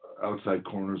outside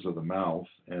corners of the mouth,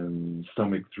 and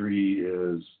stomach 3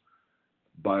 is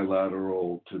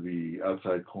bilateral to the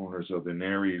outside corners of the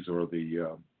nares or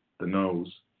the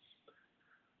nose.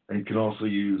 And you can also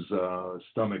use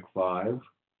stomach 5,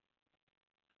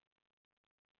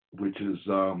 which is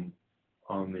on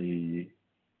the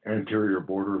anterior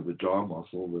border of the jaw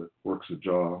muscle that works the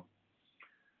jaw,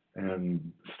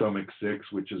 and stomach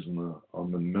 6, which is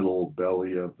on the middle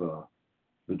belly of the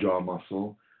jaw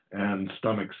muscle, and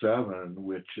stomach 7,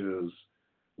 which is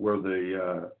where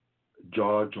the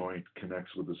jaw joint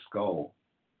connects with the skull.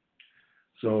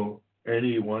 So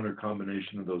any one or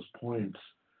combination of those points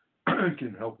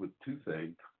can help with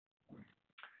toothache.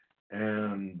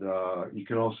 And you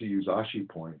can also use ashi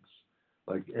points.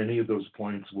 Like any of those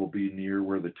points will be near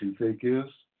where the toothache is,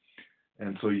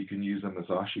 and so you can use them as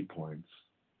ashi points,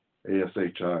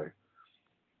 ASHI.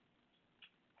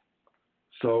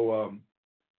 So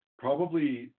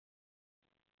probably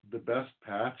the best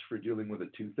patch for dealing with a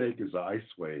toothache is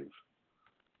LifeWave.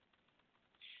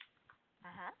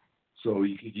 Uh-huh. So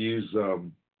you could use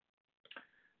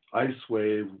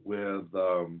LifeWave with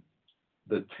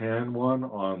the tan one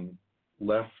on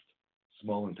left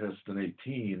small intestine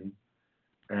 18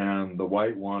 and the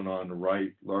white one on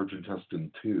right large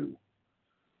intestine 2.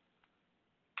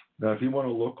 Now, if you want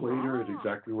to look later at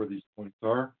exactly where these points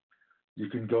are, you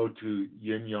can go to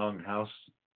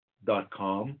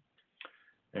yinyanghouse.com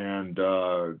and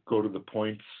go to the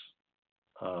points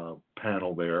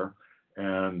panel there,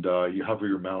 and you hover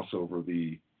your mouse over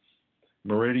the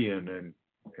meridian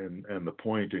and the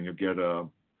point, and you get a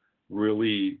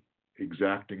really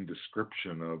exacting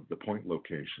description of the point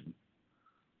location.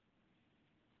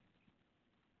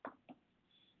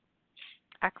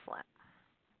 Excellent.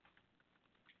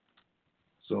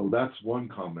 So that's one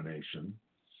combination.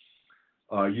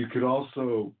 You could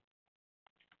also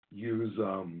use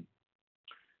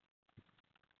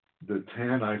the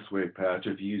tan ice wave patch.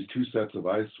 If you use 2 sets of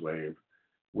ice wave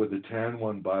with the tan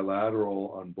one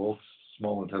bilateral on both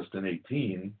small intestine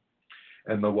 18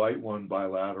 and the white one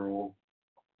bilateral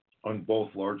on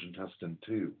both large intestine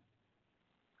 2.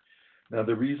 Now,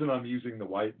 the reason I'm using the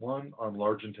white one on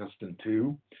large intestine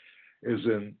 2 is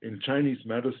in Chinese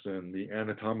medicine, the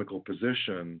anatomical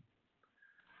position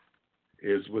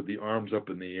is with the arms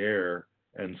up in the air,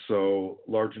 and so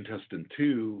large intestine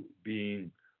 2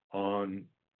 being on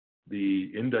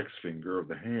the index finger of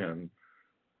the hand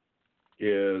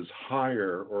is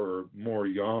higher or more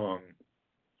yang,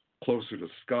 closer to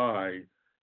sky,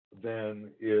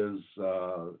 than is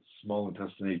small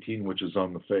intestine 18, which is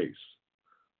on the face.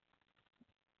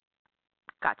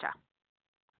 Gotcha.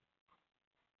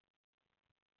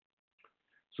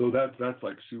 So that's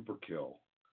like super kill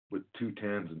with 2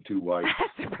 tans and 2 whites.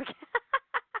 Super.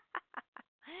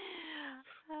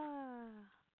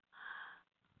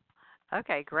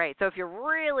 Okay, great. So if you're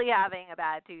really having a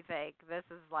bad toothache, this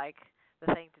is like the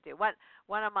thing to do.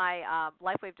 One of my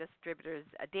LifeWave distributors,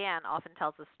 Dan, often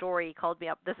tells a story. He called me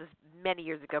up. This is many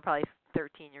years ago, probably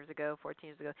 13 years ago, 14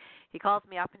 years ago. He calls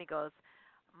me up and he goes,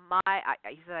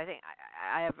 he said, I think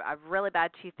I have a really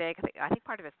bad toothache. I think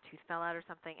part of his tooth fell out or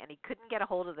something, and he couldn't get a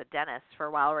hold of the dentist for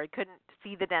a while, or he couldn't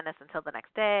see the dentist until the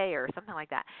next day, or something like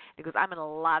that. He goes, I'm in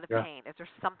a lot of pain. Is there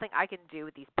something I can do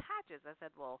with these patches? I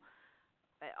said, well,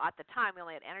 at the time we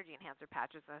only had energy enhancer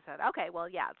patches, and I said, okay, well,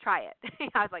 yeah, try it.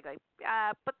 I was like,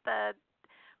 put the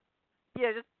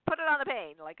just put it on the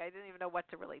pain. Like, I didn't even know what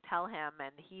to really tell him,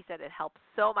 and he said it helped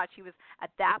so much. He was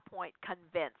at that point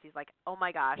convinced. He's like, oh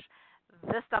my gosh,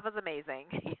 this stuff is amazing.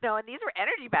 And these were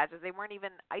energy patches. They weren't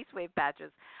even LifeWave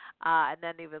patches. And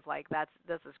then he was like,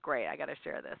 this is great. I got to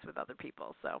share this with other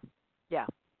people. So, yeah,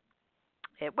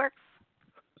 it works.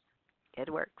 It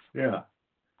works. Yeah.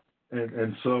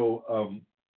 And so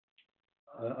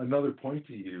another point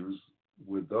to use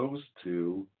with those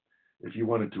two, if you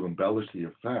wanted to embellish the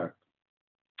effect,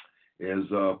 is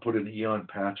put an Eon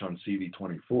patch on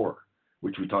CV24,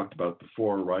 which we talked about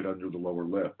before, right under the lower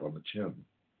lip on the chin.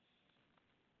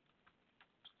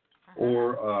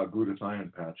 Or a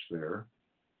glutathione patch there.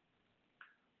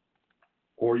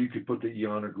 Or you could put the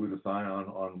Eon or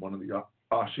glutathione on one of the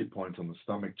Ashi points on the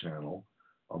stomach channel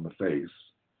on the face,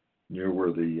 near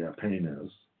where the pain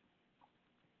is.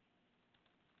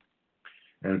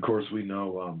 And of course, we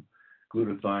know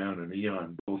glutathione and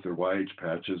Eon both are YH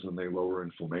patches, and they lower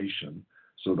inflammation.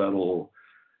 So that'll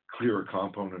clear a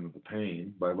component of the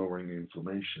pain by lowering the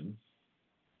inflammation.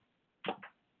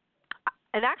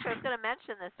 And actually, I was going to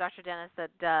mention this, Dr. Dennis,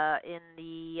 that in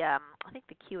the I think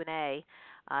the Q&A,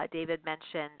 David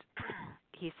mentioned.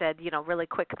 He said, really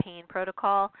quick pain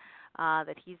protocol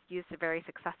that he's used very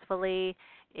successfully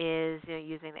is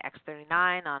using the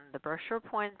X39 on the brochure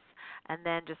points, and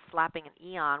then just slapping an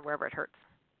Eon wherever it hurts.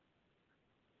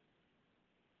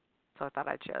 So I thought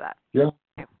I'd share that. Yeah,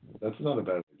 that's not a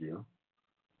bad idea.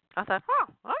 I thought,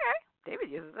 okay, David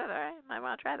uses it. All right, might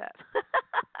want to try that.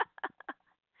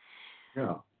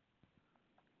 Yeah.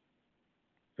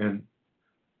 And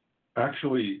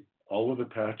actually, all of the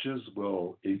patches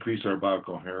will increase our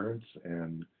biocoherence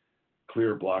and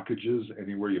clear blockages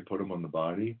anywhere you put them on the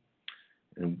body.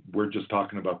 And we're just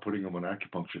talking about putting them on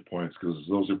acupuncture points because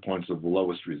those are points of the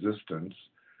lowest resistance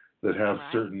that have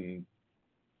certain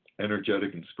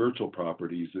energetic and spiritual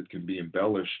properties that can be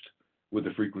embellished with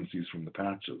the frequencies from the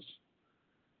patches.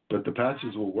 But the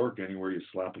patches will work anywhere you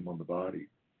slap them on the body.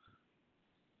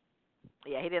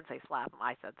 Yeah, he didn't say slap him.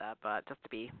 I said that, but just to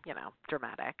be,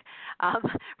 dramatic.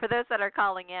 For those that are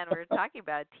calling in, we're talking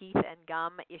about teeth and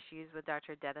gum issues with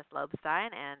Dr. Dennis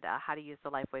Lobstein and how to use the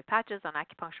LifeWave patches on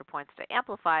acupuncture points to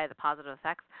amplify the positive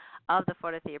effects of the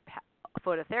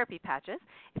phototherapy patches.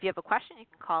 If you have a question, you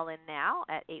can call in now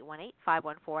at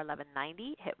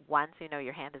 818-514-1190. Hit 1 so you know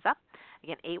your hand is up.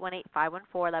 Again,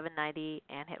 818-514-1190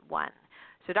 and hit 1.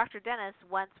 So, Dr. Dennis,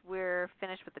 once we're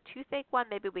finished with the toothache one,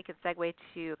 maybe we can segue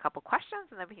to a couple questions,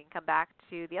 and then we can come back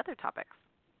to the other topics.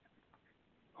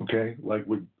 Okay, like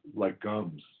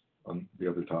gums on the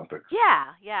other topics.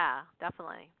 Yeah,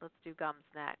 definitely. Let's do gums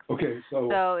next. Okay,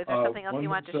 so is there something else you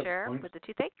want to share with the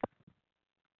toothache?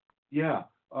 Yeah,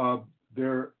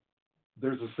 there's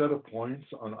a set of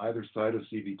points on either side of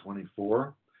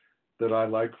CV24 that I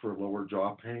like for lower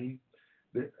jaw pain,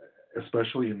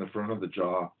 especially in the front of the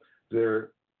jaw.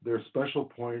 They're a special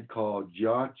point called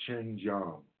Jia Cheng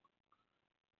Jiang,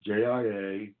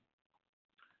 JIACHENG,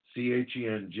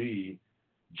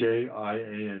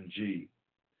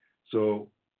 So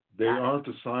they aren't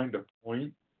assigned a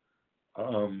point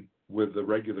with the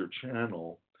regular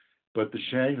channel, but the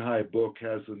Shanghai book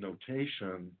has a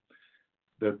notation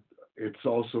that it's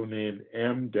also named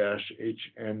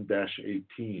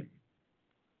M-HN-18.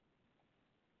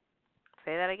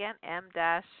 Say that again,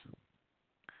 M-HN.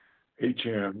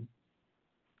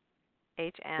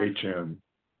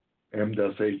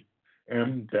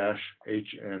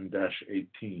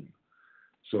 M-HN-18.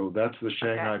 So that's the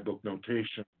Shanghai book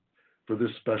notation for this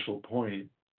special point,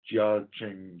 Jia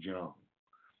Cheng Jiang.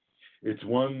 It's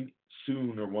 1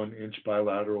 Sun or 1 inch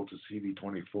bilateral to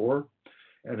CV24,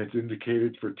 and it's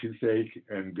indicated for toothache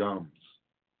and gums.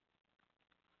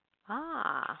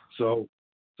 So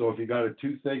if you got a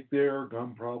toothache there,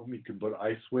 gum problem, you can put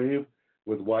LifeWave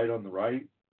with white on the right,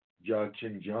 Jia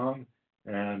Cheng Jiang,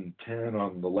 and tan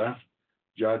on the left,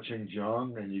 Jia Cheng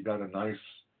Jiang, and you got a nice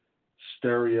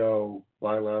stereo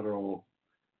bilateral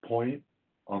point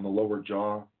on the lower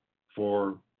jaw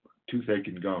for toothache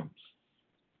and gums.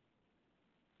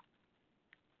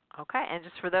 Okay, and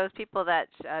just for those people that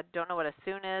don't know what a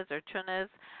sun is or chun is,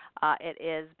 it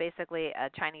is basically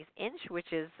a Chinese inch,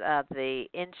 which is the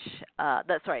inch.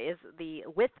 Is the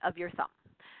width of your thumb.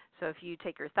 So if you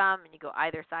take your thumb and you go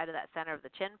either side of that center of the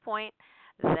chin point,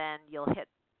 then you'll hit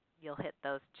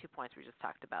those 2 points we just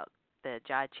talked about, the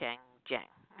Jia Cheng Jiang.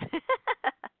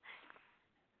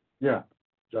 Yeah,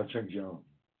 Jia Cheng Jiang.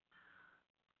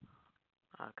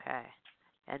 Okay.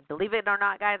 And believe it or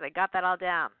not, guys, I got that all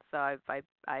down. So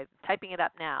I'm typing it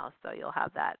up now, so you'll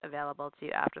have that available to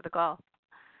you after the call.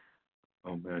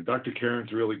 Oh, man. Dr.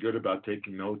 Karen's really good about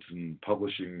taking notes and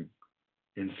publishing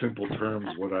in simple terms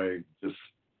what I just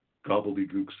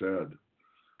gobbledygook said.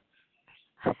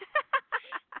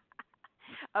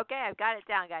 Okay, I've got it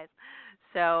down, guys.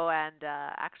 So, and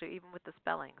actually, even with the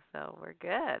spelling, so we're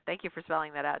good. Thank you for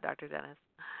spelling that out, Dr. Dennis.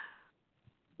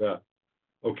 Yeah.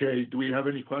 Okay, do we have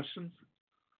any questions?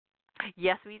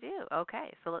 Yes, we do.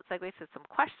 Okay, so let's segue to some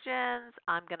questions.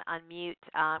 I'm going to unmute.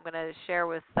 I'm going to share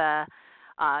with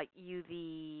you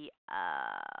the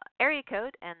area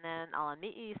code, and then I'll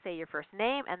unmute you. Say your first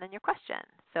name and then your question.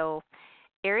 So,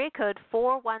 area code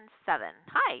 417.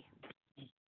 Hi.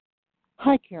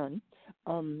 Hi, Karen.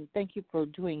 Thank you for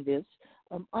doing this.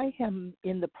 I am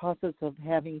in the process of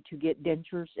having to get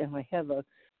dentures, and I have a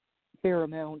fair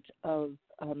amount of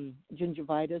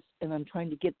gingivitis, and I'm trying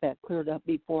to get that cleared up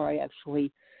before I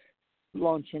actually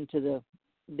launch into the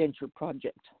denture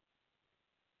project.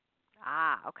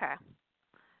 Okay.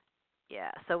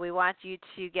 Yeah, so we want you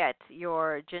to get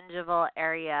your gingival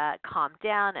area calmed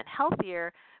down and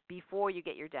healthier before you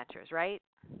get your dentures, right?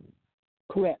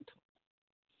 Correct.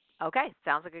 Okay,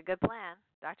 sounds like a good plan.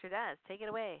 Dr. Dennis, take it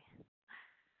away.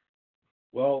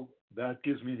 Well, that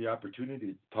gives me the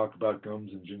opportunity to talk about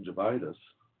gums and gingivitis.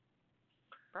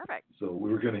 Perfect. So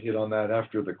we were going to hit on that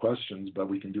after the questions, but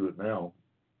we can do it now.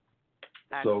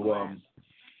 Excellent. So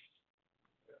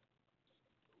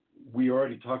we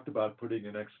already talked about putting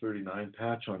an X39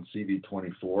 patch on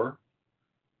CV24,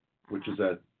 which is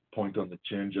that point on the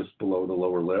chin just below the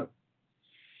lower lip.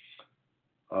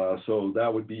 So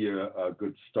that would be a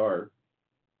good start.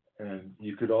 And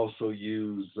you could also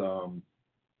use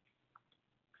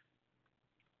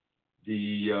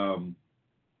the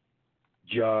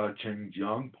Jia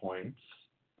Chengjiang points.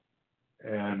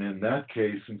 And in that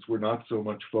case, since we're not so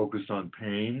much focused on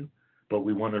pain, but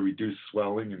we want to reduce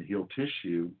swelling and heal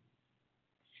tissue,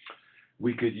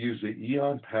 we could use the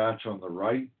Eon patch on the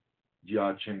right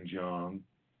Jia Chengjiang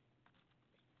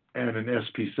and an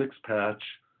SP6 patch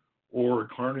or a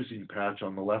carnosine patch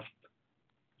on the left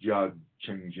Jia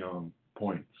Chengjiang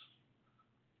points.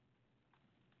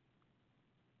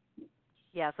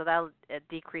 Yeah, so that'll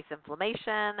decrease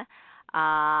inflammation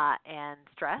and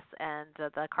stress, and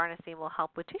the carnosine will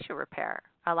help with tissue repair.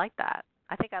 I like that.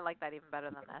 I think I like that even better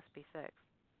than the SP6.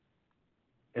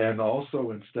 And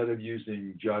also, instead of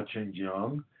using Jia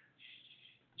Chengjiang,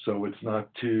 so it's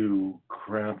not too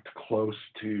cramped close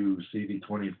to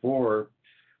CV24,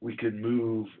 we can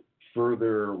move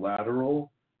further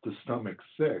lateral to stomach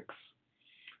 6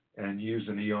 and use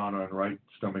an Eon on right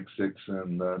stomach 6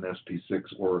 and an SP6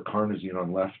 or a carnosine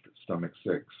on left stomach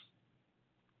 6.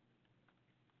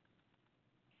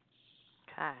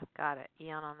 Okay, got it.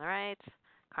 Eon on the right,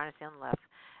 carnosine on the left.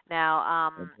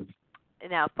 Now,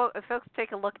 if folks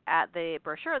take a look at the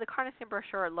brochure, the carnosine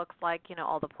brochure, it looks like,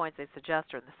 all the points they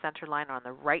suggest are in the center line or on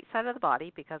the right side of the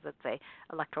body because it's a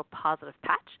electropositive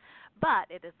patch, but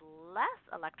it is less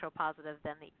electropositive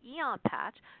than the Eon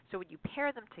patch, so when you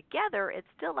pair them together, it's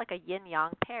still like a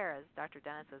yin-yang pair, as Dr.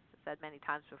 Dennis has said many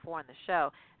times before in the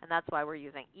show, and that's why we're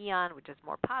using Eon, which is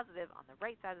more positive, on the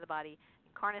right side of the body,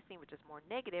 and carnosine, which is more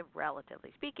negative,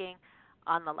 relatively speaking,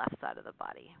 on the left side of the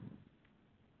body.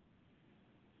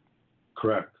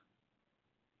 Correct.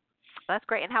 That's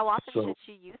great. And how often should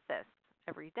she use this?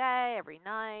 Every day, every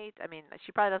night? I mean,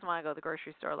 she probably doesn't want to go to the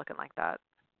grocery store looking like that,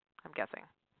 I'm guessing.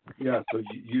 Yeah, so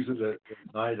you use it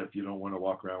at night if you don't want to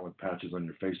walk around with patches on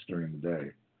your face during the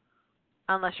day.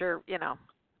 Unless you're,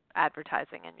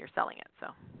 advertising and you're selling it, so.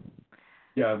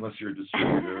 Yeah, unless you're a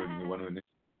distributor and you want to initiate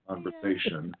a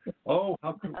conversation. Oh,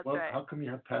 how come you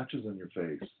have patches on your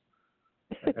face?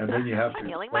 And then you have to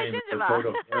explain the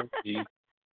phototherapy,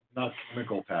 not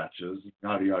chemical patches,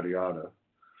 yada, yada, yada.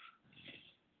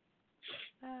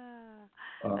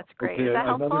 That's great. Okay, is that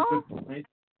helpful? another good point.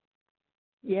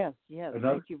 Yes. Another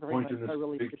Thank you very point much. in this I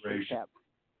really appreciate that.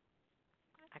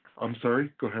 Excellent. I'm sorry,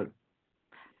 go ahead.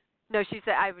 No, she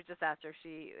said, I would just ask her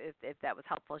if that was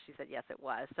helpful. She said yes, it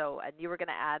was. So, and you were going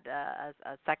to add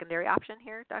a secondary option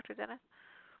here, Dr. Dennis?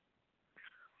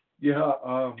 Yeah,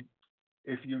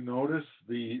 if you notice,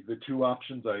 the two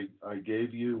options I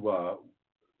gave you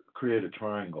create a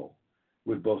triangle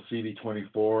with both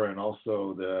CV24 and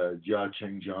also the Jia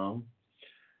Chengjiang,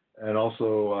 and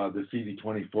also the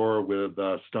CV24 with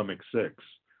stomach 6.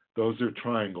 Those are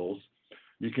triangles.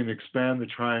 You can expand the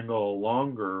triangle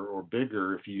longer or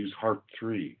bigger if you use heart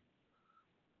 3.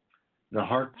 Now,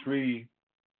 heart 3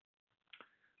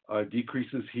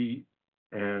 decreases heat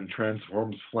and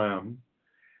transforms phlegm,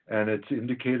 and it's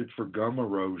indicated for gum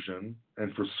erosion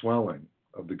and for swelling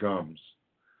of the gums.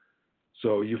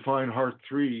 So you find heart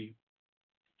 3,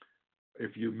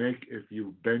 if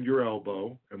you bend your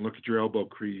elbow and look at your elbow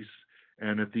crease,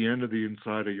 and at the end of the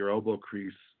inside of your elbow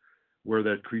crease, where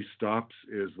that crease stops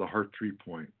is the heart 3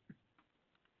 point.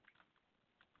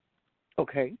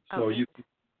 Okay. So you can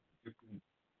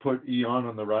put Eon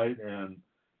on the right and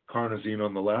carnosine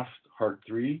on the left, heart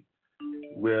 3,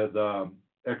 with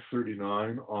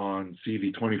X39 on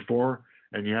CV24,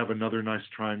 and you have another nice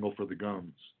triangle for the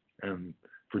gums and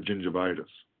for gingivitis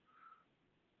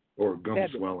or gum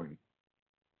swelling.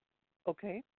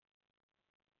 Okay.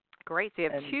 Great. So you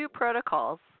have two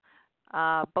protocols,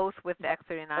 both with the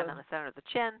X39 on the center of the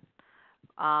chin.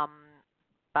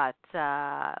 But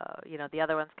the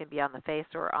other ones can be on the face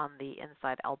or on the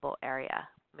inside elbow area,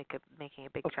 making a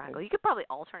big triangle. You could probably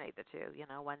alternate the two,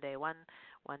 one day one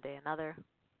day another.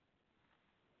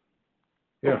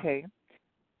 Yeah. Okay.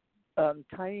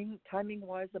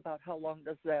 Timing-wise, about how long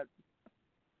does that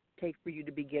take for you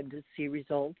to begin to see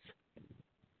results?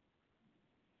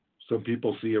 Some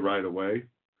people see it right away.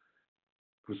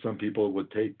 For some people, it would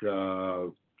take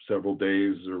several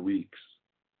days or weeks.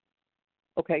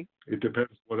 Okay. It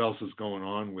depends what else is going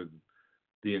on with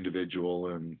the individual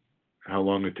and how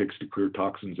long it takes to clear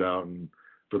toxins out and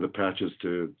for the patches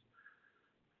to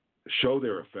show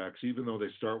their effects. Even though they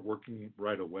start working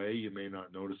right away, you may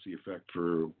not notice the effect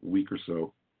for a week or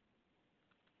so.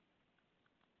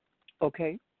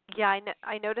 Okay. Yeah,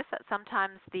 I notice that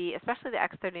sometimes especially the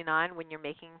X39, when you're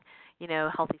making,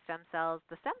 healthy stem cells,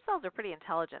 the stem cells are pretty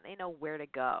intelligent. They know where to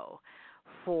go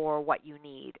for what you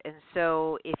need. And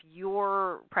so if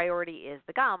your priority is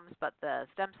the gums, but the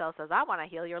stem cell says, I want to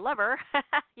heal your liver,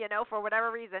 for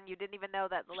whatever reason, you didn't even know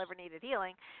that the liver needed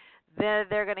healing,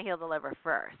 they're going to heal the liver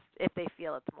first if they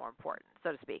feel it's more important,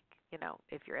 so to speak,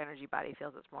 if your energy body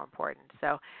feels it's more important.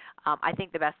 So I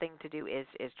think the best thing to do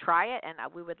is try it, and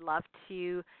we would love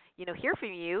to, hear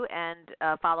from you and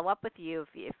follow up with you.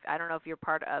 If I don't know if you're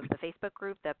part of the Facebook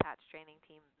group, the Patch Training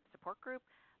Team Support Group,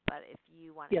 but if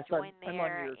you want to join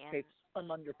there.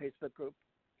 I'm on your Facebook group,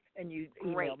 and you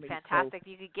email great, me. Fantastic.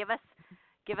 So. If you could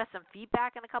give us some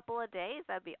feedback in a couple of days,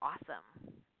 that'd be awesome.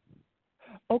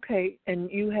 Okay, and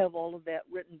you have all of that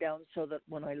written down so that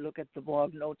when I look at the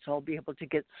blog notes, I'll be able to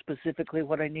get specifically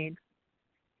what I need?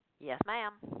 Yes,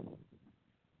 ma'am.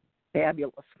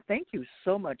 Fabulous. Thank you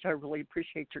so much. I really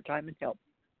appreciate your time and help.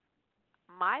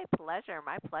 My pleasure.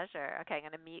 Okay, I'm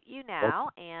going to mute you now,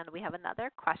 and we have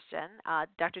another question.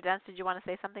 Dr. Dennis, did you want to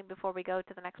say something before we go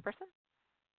to the next person?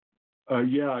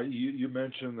 Yeah, you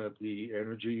mentioned that the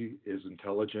energy is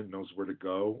intelligent, knows where to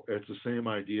go. It's the same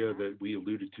idea that we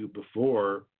alluded to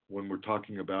before when we're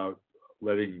talking about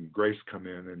letting grace come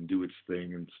in and do its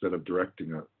thing instead of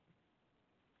directing it.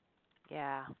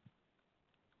 Yeah.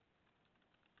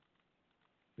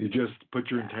 You just put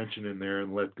your intention in there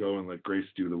and let go and let grace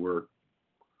do the work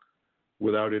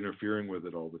without interfering with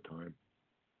it all the time.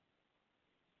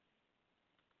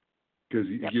 Because,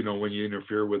 when you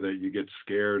interfere with it, you get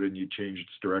scared and you change its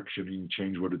direction and you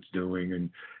change what it's doing and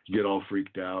you get all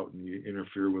freaked out and you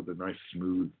interfere with a nice,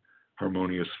 smooth,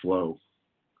 harmonious flow.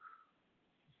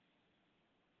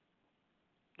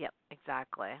 Yep,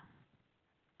 exactly.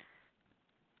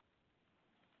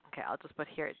 Okay, I'll just put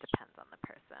here, it depends on the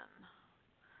person.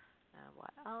 And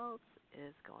what else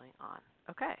is going on?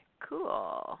 Okay, cool.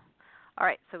 All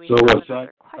right, so we have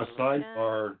another question. A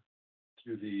sidebar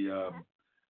to the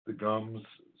gums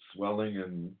swelling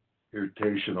and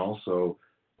irritation also.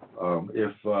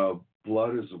 If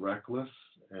blood is reckless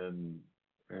and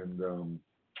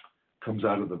comes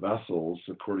out of the vessels,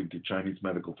 according to Chinese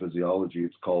medical physiology,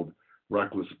 it's called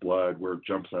reckless blood, where it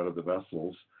jumps out of the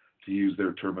vessels, to use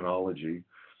their terminology.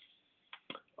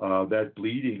 That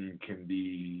bleeding can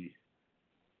be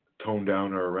toned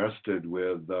down or arrested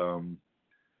with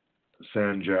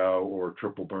Sanjiao or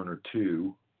triple burner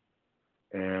 2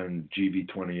 and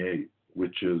GV28,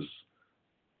 which is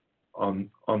on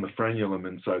the frenulum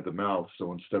inside the mouth.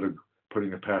 So instead of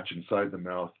putting a patch inside the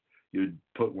mouth, you'd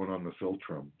put one on the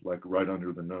philtrum, like right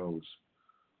under the nose.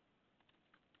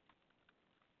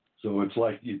 So it's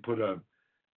like you put an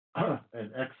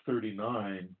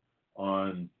X39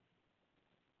 on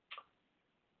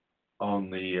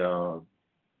the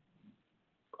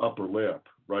upper lip,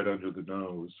 right under the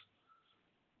nose.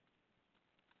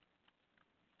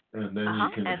 And then you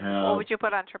can have... What would you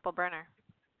put on triple burner?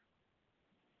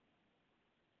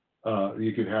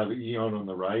 You could have Eon on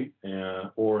the right,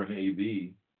 or an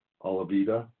AV,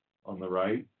 Olavita, on the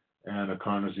right, and a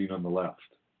carnosine on the left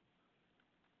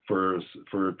for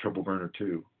triple burner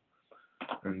 2.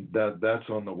 And that's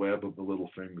on the web of the little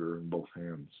finger in both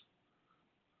hands.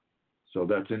 So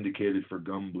that's indicated for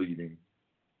gum bleeding.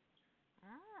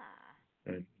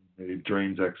 And it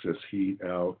drains excess heat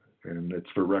out, and it's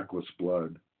for reckless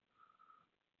blood.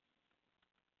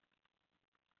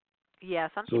 Yeah,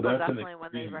 some So people that's an definitely, when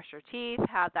they extreme. brush their teeth,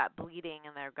 have that bleeding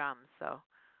in their gums. So,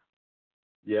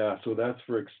 Yeah, so that's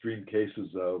for extreme cases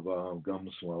of gum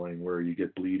swelling where you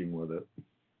get bleeding with it.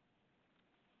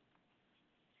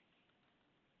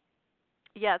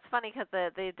 yeah, it's funny because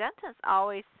the dentists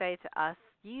always say to us,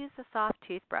 use a soft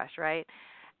toothbrush, right?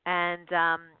 And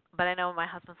but I know my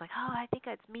husband's like, oh, I think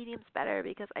it's medium's better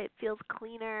because it feels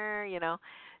cleaner.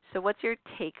 So what's your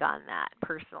take on that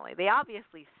personally? They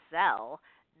obviously sell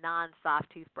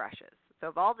non-soft toothbrushes. So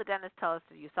if all the dentists tell us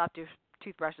to use soft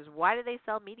toothbrushes, why do they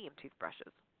sell medium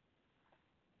toothbrushes?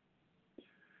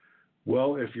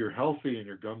 Well, if you're healthy and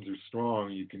your gums are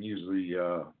strong, you can use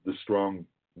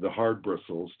the hard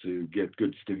bristles to get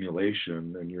good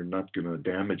stimulation, and you're not going to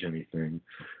damage anything.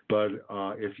 But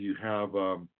if you have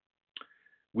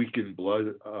weakened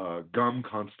blood gum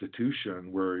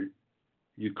constitution, where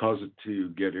you cause it to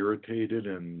get irritated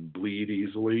and bleed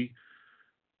easily,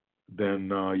 then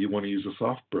you want to use the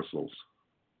soft bristles.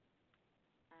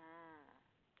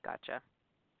 Gotcha.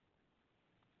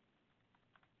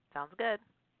 Sounds good.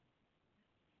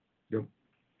 Yep.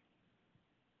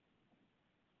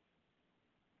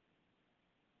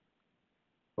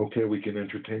 Okay, we can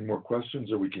entertain more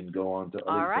questions, or we can go on to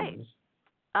All other right. things.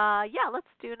 Yeah, let's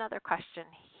do another question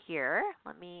here.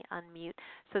 Let me unmute.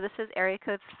 So this is area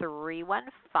code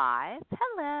 315.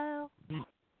 Hello.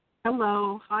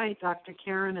 Hello. Hi, Dr.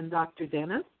 Karen and Dr.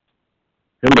 Dennis.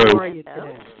 Hello. How are you Hello.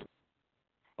 today?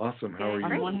 Awesome. How are Doing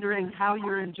I'm you? great. wondering how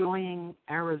you're enjoying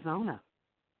Arizona.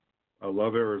 I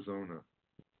love Arizona.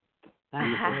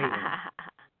 That's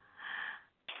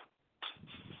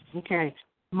great. Okay.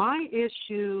 My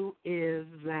issue is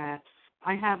that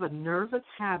I have a nervous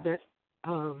habit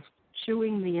of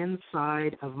chewing the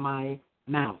inside of my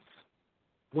mouth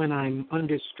when I'm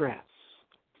under stress.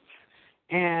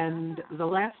 And the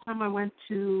last time I went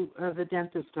to the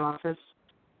dentist office,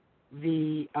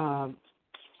 the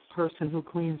person who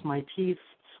cleans my teeth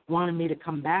wanted me to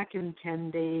come back in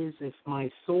 10 days if my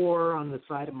sore on the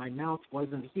side of my mouth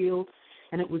wasn't healed.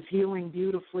 And it was healing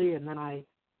beautifully, and then I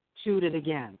chewed it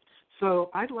again. So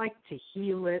I'd like to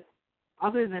heal it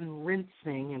other than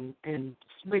rinsing and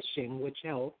swishing, which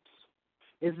helps.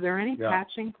 Is there any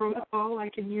patching protocol I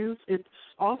can use? It's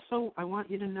also, I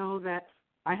want you to know that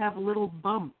I have little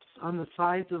bumps on the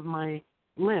sides of my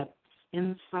lips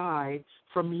inside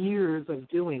from years of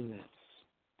doing this.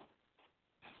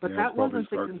 But that wasn't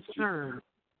the concern.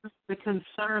 The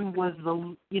concern was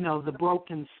the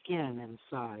broken skin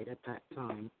inside at that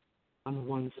time on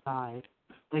one side.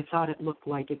 They thought it looked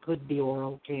like it could be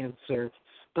oral cancer.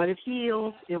 But it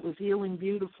healed. It was healing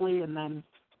beautifully, and then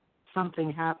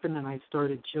something happened, and I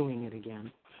started chewing it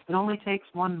again. It only takes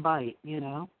one bite,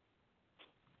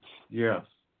 Yes.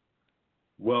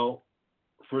 Well,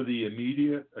 for the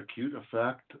immediate acute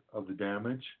effect of the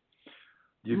damage,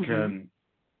 you can,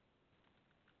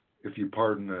 if you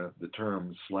pardon the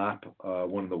term, slap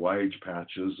one of the YH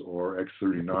patches or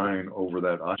X39 over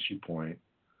that ashi point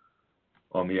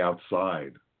on the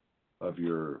outside of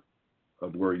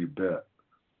where you bit.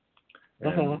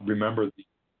 And remember,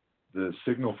 the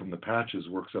signal from the patches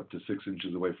works up to 6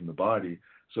 inches away from the body,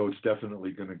 so it's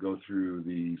definitely going to go through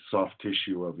the soft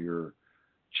tissue of your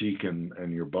cheek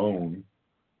and your bone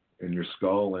in your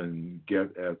skull and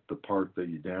get at the part that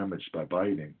you damaged by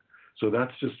biting. So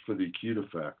that's just for the acute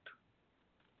effect.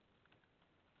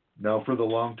 Now, for the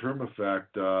long-term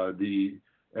effect, the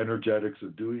energetics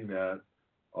of doing that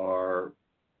are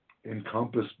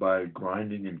encompassed by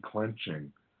grinding and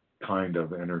clenching kind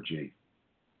of energy.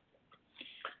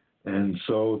 And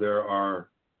so there are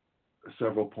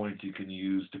several points you can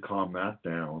use to calm that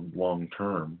down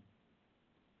long-term.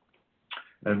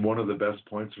 And one of the best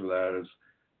points for that is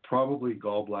probably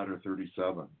gallbladder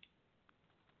 37.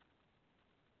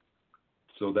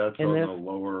 So that's on the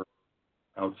lower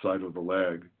outside of the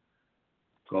leg.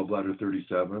 Gallbladder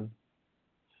 37.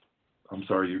 I'm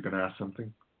sorry, you're going to ask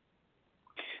something?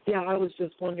 Yeah, I was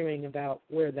just wondering about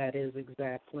where that is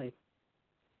exactly.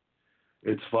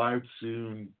 It's 5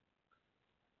 soon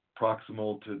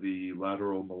proximal to the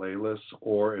lateral malleolus,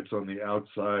 or it's on the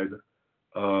outside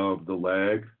of the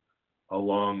leg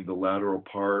along the lateral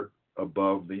part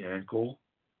above the ankle,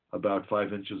 about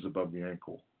 5 inches above the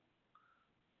ankle.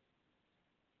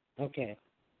 Okay.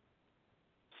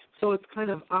 So it's kind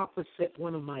of opposite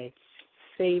one of my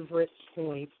favorite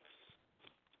points,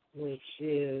 which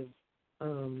is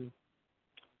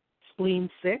spleen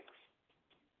 6.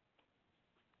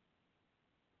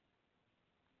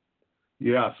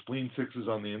 Yeah, spleen 6 is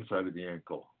on the inside of the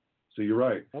ankle. So you're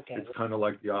right. Okay. It's kind of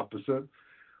like the opposite,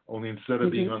 only instead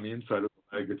of being on the inside of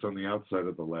the leg, it's on the outside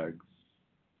of the leg.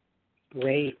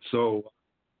 Great. So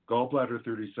gallbladder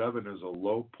 37 is a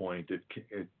low point.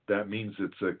 That means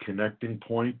it's a connecting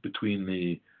point between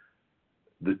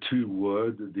the two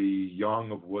wood, the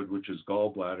yang of wood, which is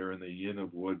gallbladder, and the yin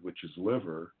of wood, which is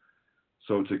liver.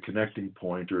 So it's a connecting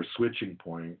point or a switching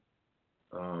point,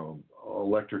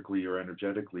 electrically or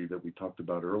energetically, that we talked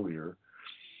about earlier.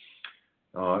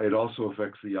 It also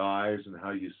affects the eyes and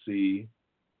how you see,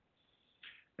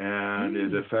 and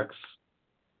it affects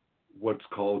what's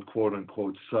called, quote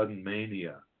unquote, sudden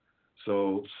mania.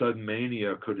 So sudden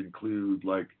mania could include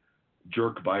like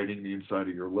jerk biting the inside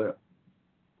of your lip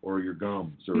or your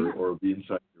gums or the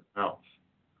inside of your mouth.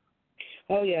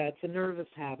 Oh, yeah, it's a nervous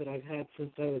habit I've had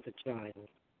since I was a child.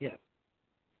 Yeah.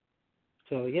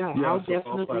 So, I'll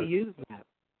definitely use that.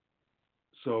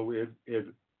 So it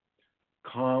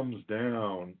calms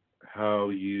down how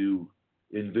you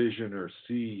envision or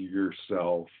see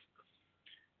yourself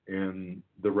in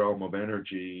the realm of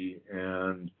energy,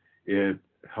 and it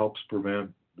helps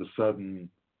prevent the sudden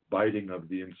biting of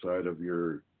the inside of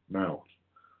your mouth.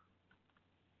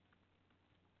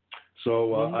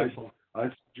 So I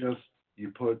suggest you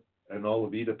put an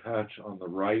Olivita patch on the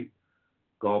right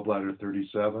gallbladder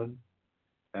 37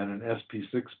 and an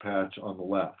SP6 patch on the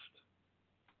left.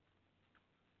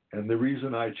 And the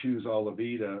reason I choose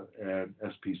Olivita and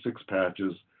SP6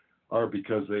 patches are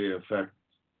because they affect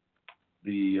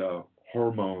the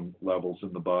hormone levels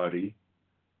in the body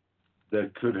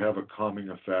that could have a calming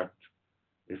effect.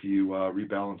 If you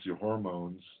rebalance your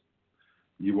hormones,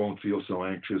 you won't feel so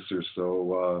anxious or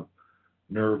so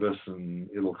nervous, and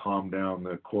it'll calm down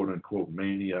the quote-unquote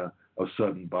mania of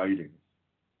sudden biting.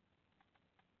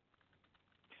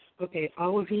 Okay,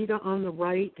 Olivita on the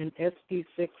right and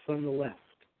SP6 on the left.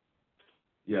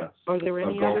 Yes. Are there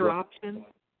any other options?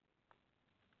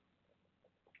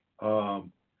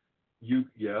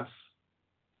 Yes.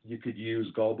 You could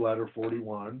use gallbladder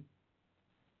 41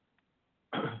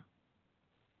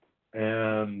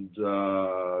 and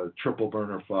triple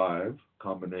burner 5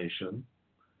 combination.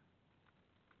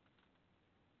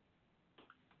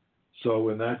 So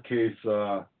in that case,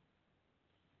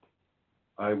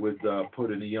 I would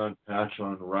put an Eon patch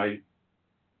on right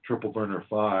triple burner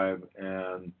 5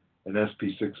 and an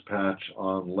SP6 patch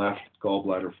on left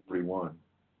gallbladder 41.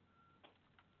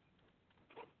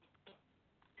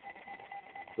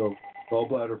 So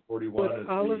gallbladder 41 is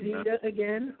Olivita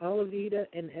again, Olivita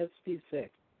and SP6.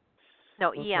 No,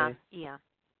 okay. Eon.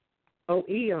 Oh,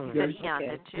 Eon. You said Eon,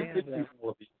 okay. didn't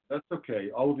you? That's okay.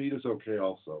 Olivita's okay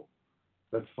also.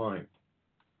 That's fine.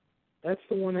 That's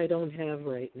the one I don't have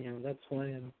right now. That's why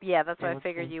I'm... Yeah, that's why I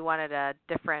figured you wanted a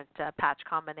different patch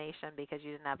combination because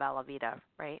you didn't have Olivita,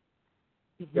 right?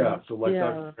 Yeah, so like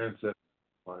Dr. Grant said,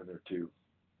 fine there too.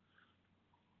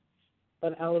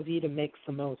 But Olivita makes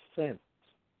the most sense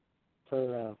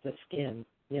for the skin,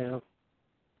 Yeah,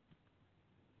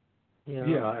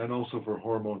 and also for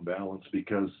hormone balance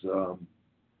because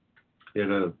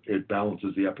it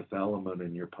balances the epithalamus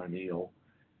in your pineal,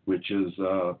 which is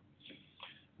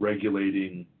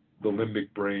regulating the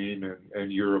limbic brain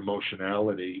and your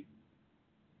emotionality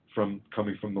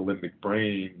coming from the limbic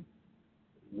brain,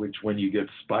 which when you get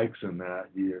spikes in that,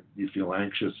 you feel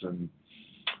anxious and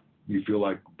you feel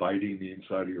like biting the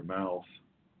inside of your mouth.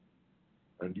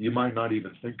 And you might not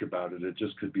even think about it. It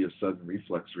just could be a sudden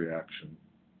reflex reaction.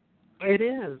 It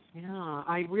is, yeah.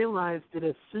 I realized it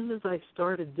as soon as I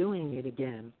started doing it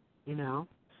again,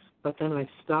 but then I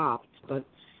stopped. But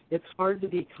it's hard to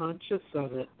be conscious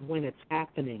of it when it's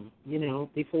happening,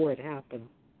 before it happens.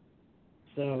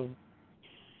 So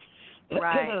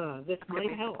right. This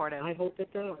might help. Supportive. I hope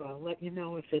it does. I'll let you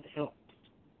know if it helps.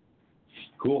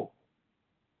 Cool.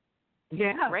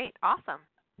 Yeah. Great. Awesome.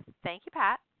 Thank you,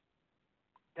 Pat.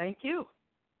 Thank you.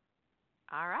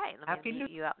 All right. Let me Happy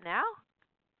mute you up now.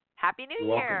 Happy New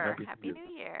You're Year. welcome. Happy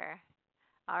New Year.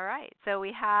 All right. So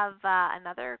we have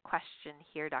another question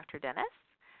here, Dr. Dennis.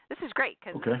 This is great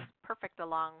because it's perfect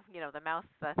along, the mouth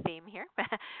theme here.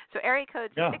 So area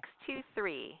code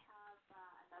 623.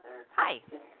 Hi.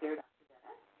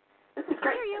 This is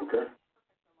great. Hear you.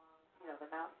 The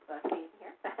mouth theme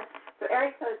here. So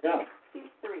area code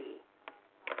 623.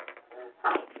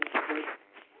 Hi.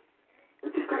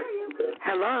 This is great.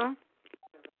 Hello.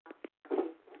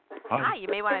 Hi. You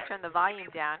may want to turn the volume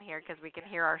down here because we can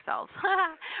hear ourselves.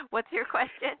 What's your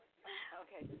question?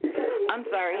 Okay. I'm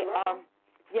sorry.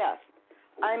 Yes.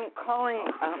 I'm calling.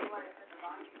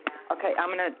 Okay, I'm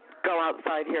going to go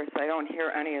outside here so I don't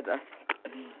hear any of this.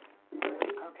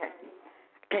 Okay.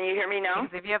 Can you hear me now?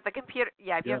 Because if you have the computer,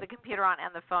 if you have the computer on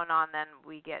and the phone on, then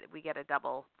we get a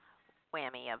double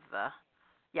whammy of the.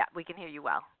 Yeah, we can hear you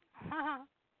well.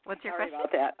 What's your question? Sorry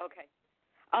about that. Okay.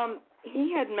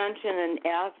 He had mentioned an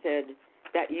acid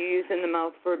that you use in the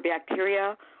mouth for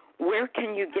bacteria. Where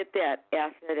can you get that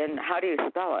acid, and how do you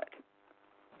spell it?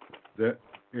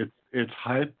 It's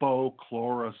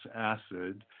hypochlorous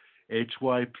acid,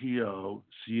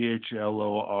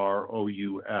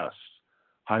 HYPOCHLOROUS,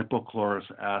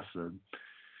 hypochlorous acid,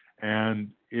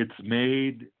 and it's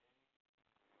made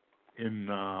in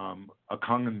a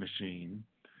Kangen machine,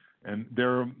 and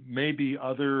there may be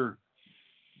other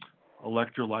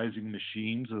electrolyzing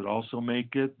machines that also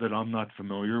make it that I'm not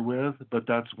familiar with, but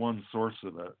that's one source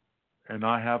of it. And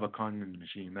I have a Kangen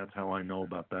machine. That's how I know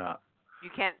about that. You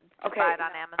can't buy it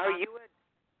on Amazon?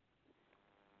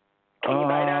 Can you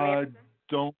buy it on Amazon?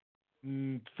 Don't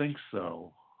think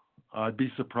so. I'd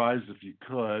be surprised if you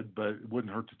could, but it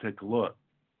wouldn't hurt to take a look.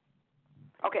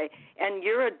 Okay, and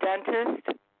you're a dentist,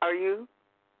 are you?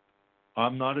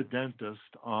 I'm not a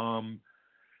dentist.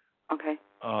 Okay.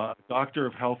 Doctor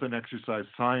of Health and Exercise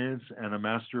Science and a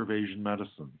Master of Asian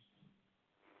Medicine.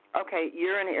 Okay,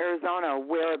 you're in Arizona.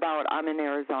 Where about? I'm in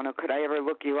Arizona. Could I ever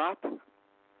look you up?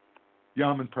 Yeah,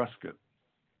 I'm in Prescott.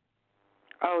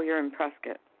 Oh, you're in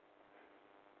Prescott.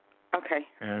 Okay,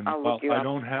 and I'll look you up. I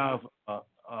don't have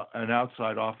an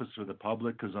outside office for the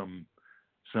public because I'm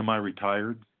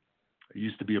semi-retired. I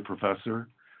used to be a professor.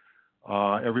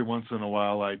 Every once in a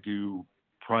while, I do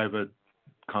private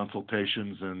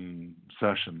consultations and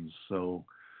sessions. So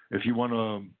if you want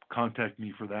to contact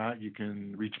me for that, you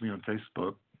can reach me on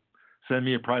Facebook. Send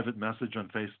me a private message on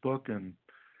Facebook, and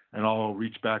I'll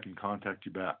reach back and contact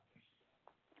you back.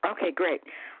 Okay, great.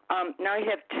 Now I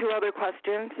have two other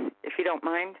questions, if you don't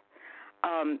mind.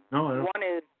 No, I don't. One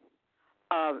is,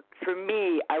 for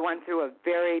me, I went through a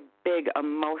very big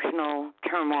emotional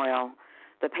turmoil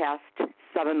the past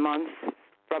 7 months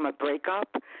from a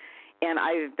breakup, and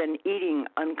I've been eating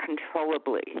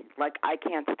uncontrollably. Like, I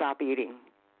can't stop eating.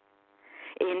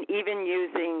 And even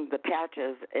using the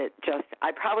patches,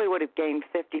 I probably would have gained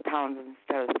 50 pounds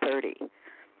instead of 30.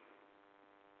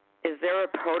 Is there a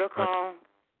protocol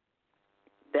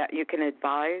that you can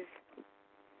advise?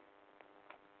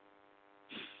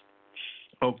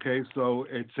 Okay, so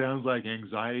it sounds like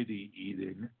anxiety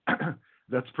eating.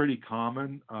 That's pretty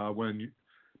common. When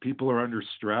people are under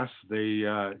stress, they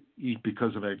eat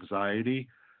because of anxiety,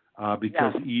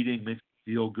 because eating makes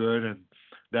you feel good, and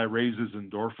that raises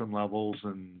endorphin levels,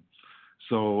 and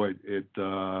so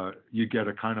you get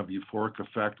a kind of euphoric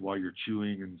effect while you're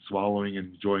chewing and swallowing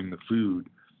and enjoying the food.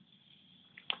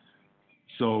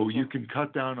 So you can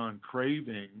cut down on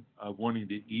craving of wanting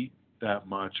to eat that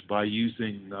much by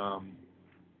using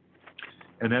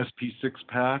an SP6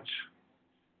 patch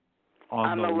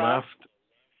on the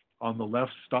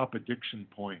left stop addiction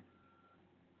point.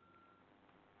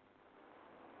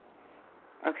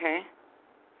 Okay.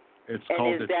 It's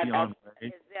called the Tian Way.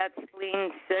 Is that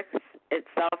spleen 6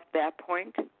 itself that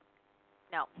point?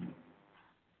 No.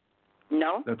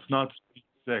 No? That's not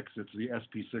spleen 6. It's the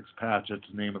SP6 patch. That's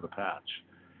the name of the patch.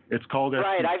 It's called SP6.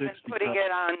 Right, I've been putting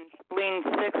it on spleen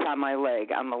 6 on my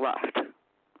leg on the left.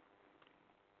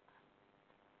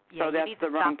 Yeah, so that's the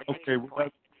wrong. Okay, well,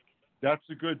 that's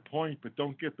a good point, but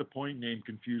don't get the point name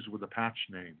confused with the patch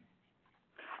name.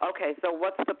 Okay, so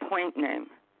what's the point name?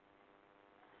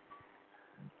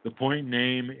 The point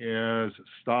name is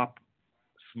Stop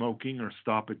Smoking or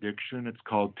Stop Addiction. It's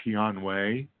called Tian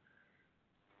Way.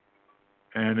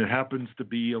 And it happens to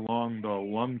be along the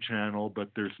lung channel,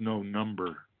 but there's no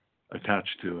number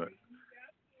attached to it.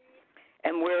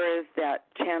 And where is that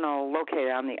channel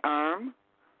located? On the arm?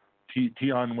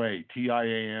 Tian Way,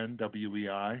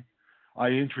 TIANWEI. I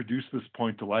introduced this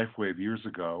point to LifeWave years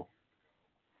ago.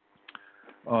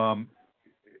 That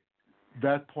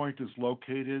point is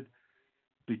located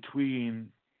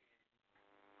between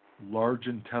large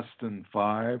intestine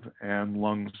 5 and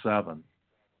lung 7.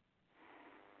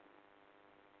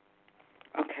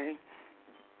 Okay.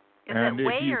 Is it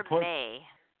Way or May?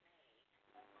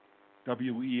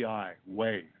 WEI,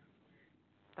 Way.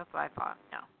 That's what I thought.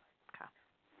 No. Okay.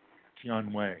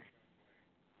 Tian Way.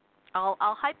 I'll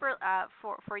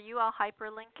for you. I'll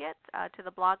hyperlink it to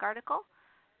the blog article,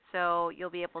 so you'll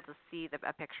be able to see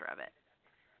a picture of it.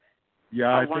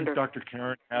 Yeah, I think Dr.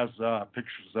 Karen has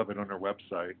pictures of it on her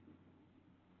website.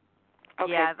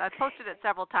 Okay. Yeah, I've posted it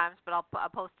several times, but I'll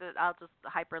post it. I'll just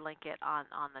hyperlink it on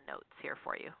the notes here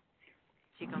for you,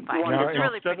 so you can find it. It's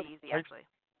really pretty easy, actually.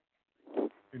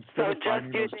 So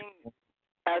just using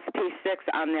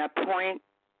SP6 on that point,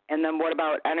 and then what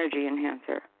about energy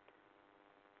enhancer?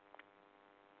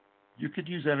 You could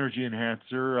use energy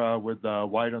enhancer with the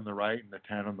white on the right and the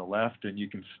tan on the left, and you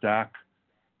can stack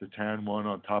the tan one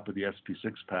on top of the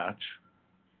SP6 patch.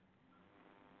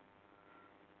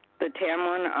 The tan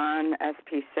one on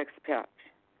SP6 patch.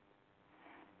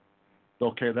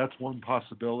 Okay, that's one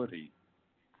possibility.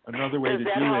 Another way Does to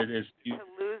that do help it is to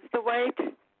lose the weight?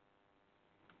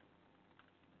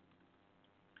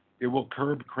 it will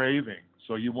curb craving,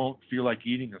 so you won't feel like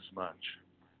eating as much.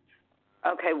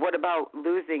 Okay, what about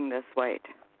losing this weight?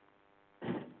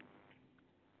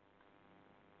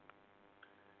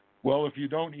 Well, if you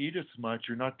don't eat as much,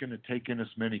 you're not going to take in as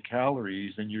many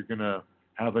calories, and you're going to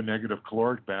have a negative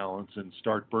caloric balance and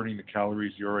start burning the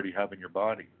calories you already have in your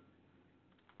body.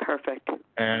 Perfect.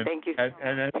 And Thank you.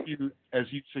 And as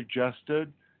you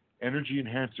suggested, energy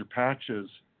enhancer patches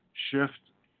shift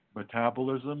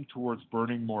metabolism towards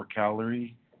burning more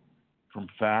calorie from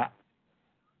fat.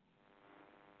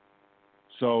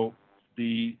 So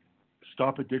the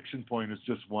Stop Addiction Point is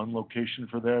just one location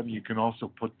for them. You can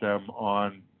also put them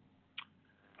on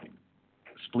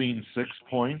spleen 6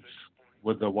 points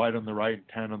with the white on the right and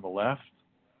tan on the left.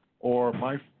 Or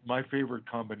my favorite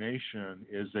combination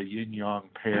is a yin-yang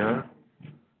pair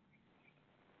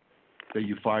that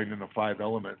you find in a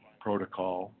 5-element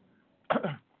protocol.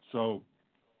 So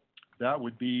that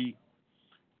would be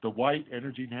the white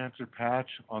energy enhancer patch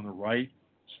on the right,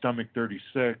 stomach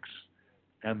 36,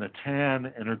 and the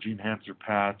tan energy enhancer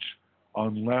patch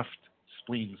on left,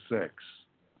 spleen 6.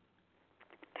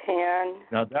 Tan.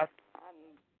 Now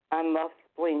on left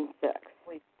spleen 6.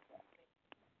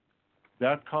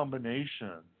 that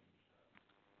combination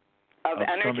Of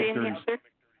energy stomach 36, enhancer?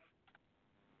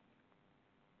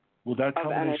 well, that Of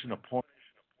combination of points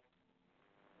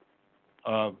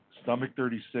of stomach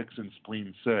 36 and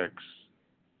spleen 6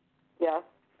 Yes.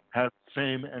 has the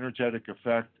same energetic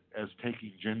effect as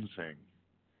taking ginseng.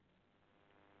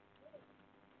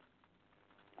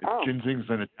 Ginseng's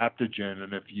an adaptogen,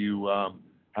 and if you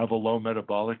have a low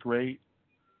metabolic rate,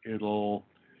 it'll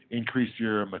increase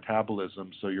your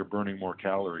metabolism, so you're burning more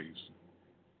calories.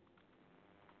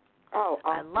 Oh,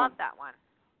 awesome. I love that one.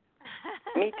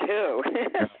 Me too.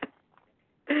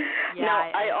 Yeah,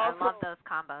 now, I love those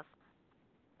combos.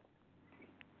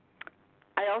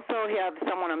 I also have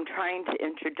someone I'm trying to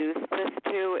introduce this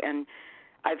to, and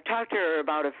I've talked to her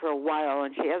about it for a while,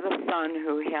 and she has a son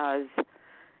who has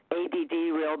ADD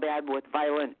real bad with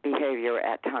violent behavior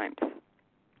at times.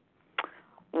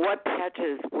 What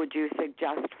patches would you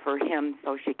suggest for him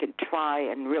so she could try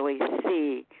and really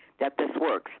see that this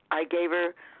works? I gave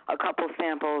her a couple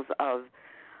samples of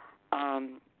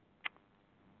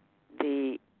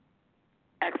the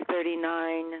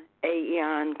X39,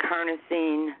 Aeon,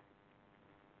 Carnosine,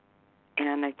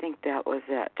 and I think that was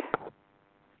it.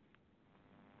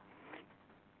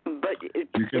 But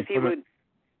if you would...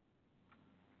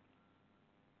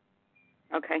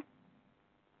 Okay.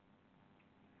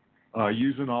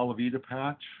 Use an Oliveta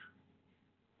patch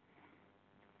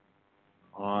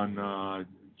on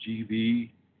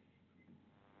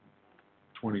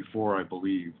GV24, I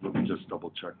believe. Let me just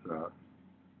double check that.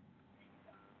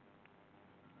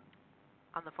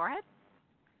 On the forehead?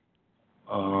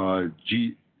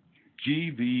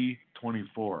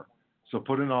 GV24. So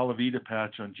put an Oliveta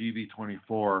patch on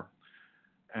GV24,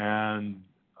 and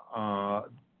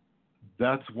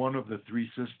that's one of the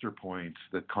 3 sister points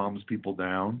that calms people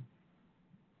down.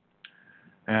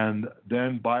 And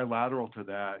then bilateral to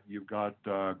that, you've got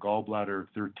gallbladder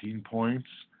 13 points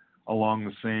along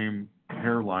the same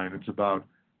hairline. It's about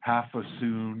half a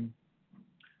soon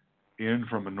in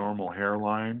from a normal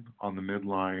hairline on the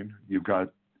midline. You've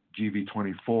got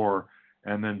GV24,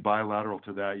 and then bilateral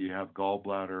to that, you have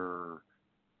gallbladder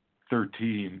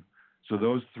 13. So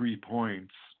those 3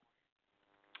 points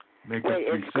make up 3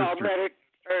 sisters. It's gallbladder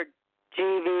or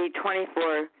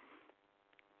GV24,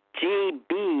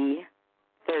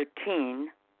 GB13,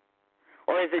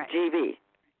 or is it GB?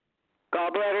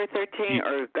 Gallbladder 13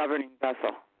 or governing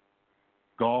vessel?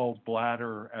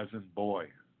 Gallbladder as in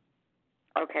boy.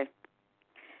 Okay.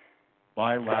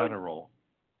 Bilateral.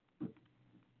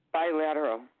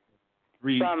 Bilateral.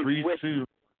 Three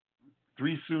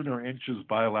sooner inches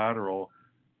bilateral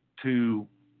to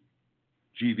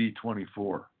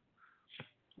GV24.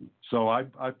 So I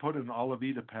put an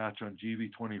Oliveta patch on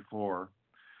GV24,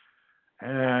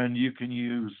 and you can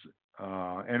use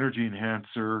energy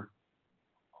enhancer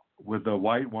with the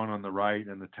white one on the right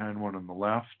and the tan one on the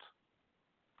left.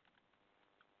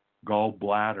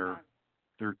 Gallbladder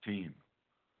 13.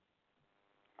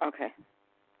 Okay.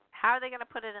 How are they going to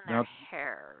put it in their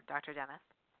hair, Dr. Dennis?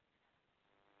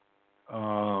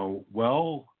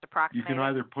 Well, you can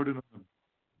either put it on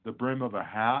the brim of a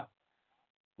hat,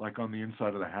 like on the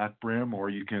inside of the hat brim, or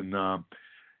you can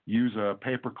use a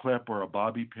paper clip or a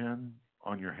bobby pin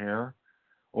on your hair.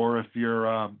 Or if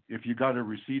you got a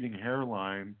receding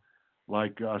hairline,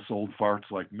 like us old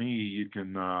farts like me, you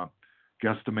can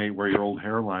guesstimate where your old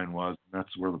hairline was. And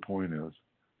that's where the point is,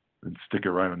 and stick it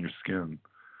right on your skin.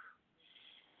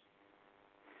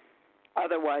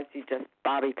 Otherwise, you just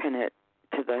bobby pin it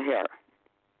to the hair.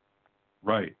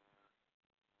 Right.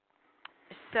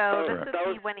 So this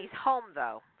would be when he's home,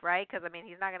 though, right? Because, I mean,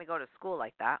 he's not going to go to school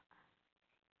like that.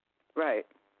 Right.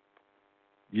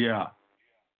 Yeah.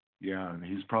 Yeah, and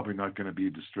he's probably not going to be a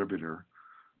distributor.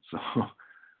 So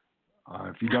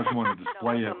if he doesn't want to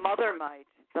display it.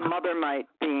 The mother might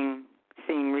be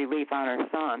seeing relief on her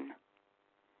son.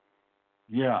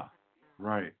 Yeah,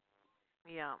 right.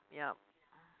 Yeah, yeah.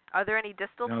 Are there any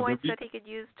distal points that he could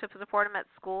use to support him at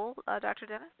school, Dr.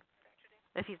 Dennis,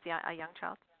 if he's a young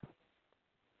child?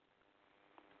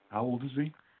 How old is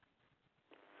he?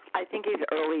 I think he's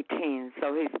early teens,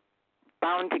 so he's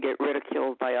bound to get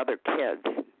ridiculed by other kids,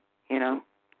 you know?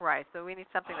 Right, so we need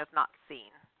something that's not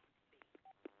seen.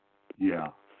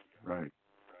 Yeah, right.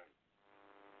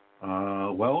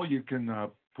 Well, you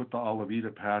can put the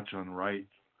Alavita patch on right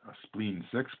spleen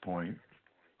 6 point.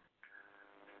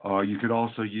 You could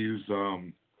also use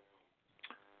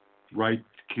right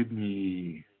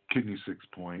kidney 6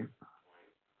 point.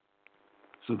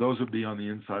 So those would be on the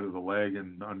inside of the leg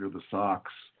and under the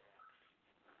socks.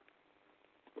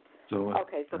 So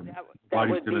okay, so that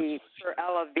would be for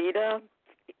Alavita,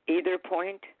 either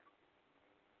point?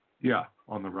 Yeah,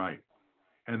 on the right.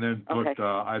 And then put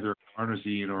either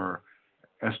carnosine or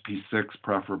SP6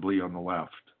 preferably on the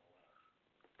left.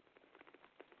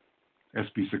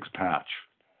 SP6 patch.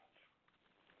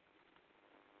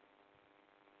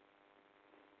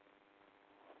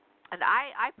 And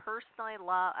I personally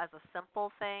love, as a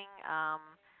simple thing,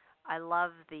 I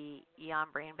love the Eon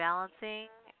brain balancing.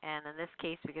 And in this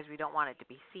case, because we don't want it to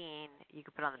be seen, you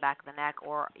could put it on the back of the neck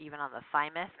or even on the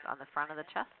thymus, on the front of the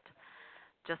chest,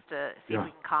 just to see if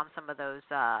we can calm some of those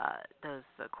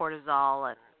cortisol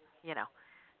and, you know,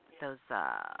 those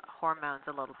hormones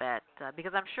a little bit.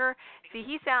 Because I'm sure, see,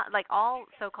 he sounds like all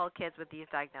so-called kids with these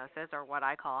diagnoses are what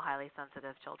I call highly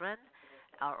sensitive children.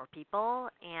 Or people,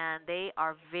 and they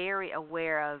are very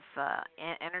aware of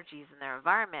energies in their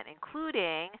environment,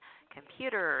 including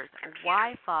computers,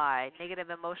 Wi-Fi, negative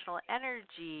emotional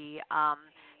energy,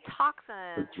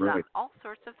 toxins, all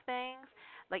sorts of things.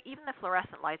 Like even the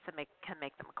fluorescent lights that can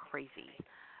make them crazy.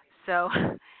 So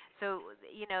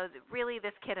you know, really,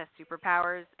 this kid has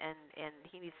superpowers, and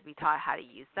he needs to be taught how to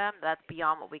use them. That's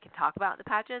beyond what we can talk about in the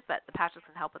patches, but the patches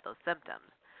can help with those symptoms.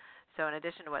 So in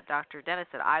addition to what Dr. Dennis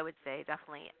said, I would say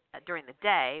definitely during the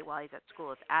day while he's at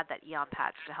school is add that Eon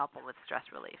patch to help him with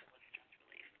stress relief.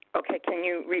 Okay, can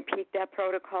you repeat that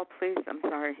protocol, please? I'm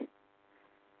sorry.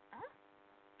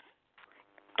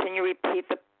 Can you repeat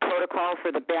the protocol for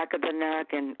the back of the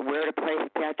neck and where to place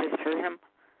patches for him?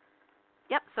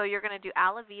 Yep, so you're going to do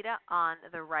Alavita on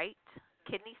the right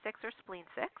kidney 6 or spleen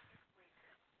 6.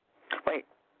 Wait.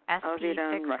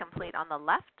 SP6 complete on the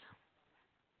left.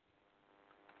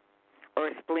 Or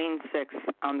spleen 6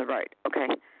 on the right. Okay.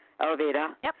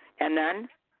 Alavita. Yep. And then?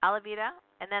 Alavita,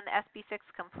 and then the SP6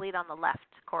 complete on the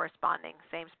left, corresponding,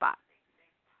 same spot,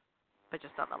 but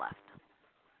just on the left.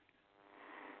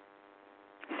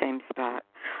 Same spot.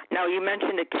 Now, you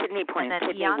mentioned a kidney point. And then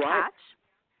kidney Eon what? patch,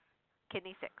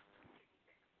 kidney 6.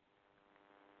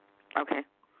 Okay.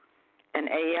 And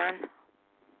Aeon?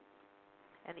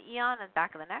 And the Eon on the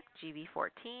back of the neck,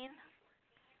 GV14,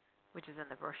 which is in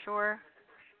the brochure.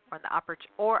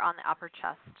 Or on the upper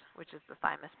chest, which is the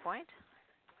thymus point,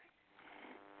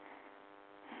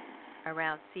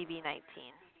 around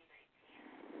CB19.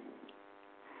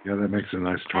 Yeah, that makes a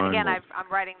nice triangle. And again, I'm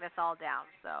writing this all down,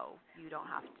 so you don't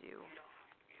have to,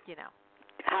 you know.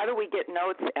 How do we get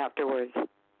notes afterwards? You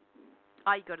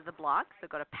go to the blog, so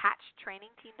go to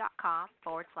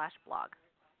patchtrainingteam.com/blog,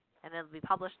 and it'll be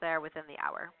published there within the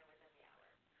hour.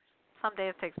 Some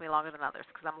days it takes me longer than others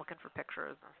because I'm looking for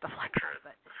pictures and stuff like that.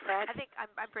 But I think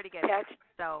I'm pretty good.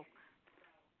 So,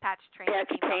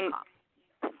 patchtrainingteam.com.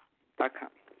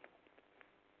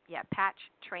 Yeah,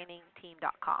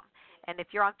 patchtrainingteam.com. And if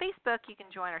you're on Facebook, you can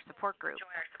join our support group,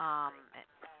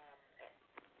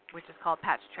 which is called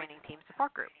Patch Training Team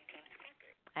Support Group.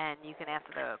 And you can answer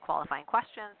the qualifying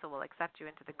questions, so we'll accept you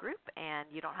into the group, and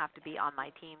you don't have to be on my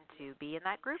team to be in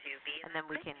that group. And then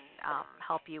we can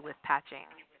help you with patching,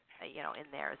 you know, in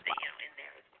there as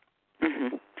well.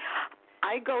 Mm-hmm.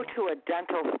 I go to a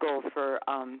dental school for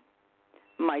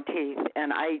my teeth,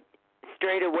 and I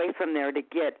strayed away from there to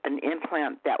get an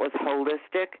implant that was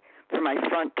holistic for my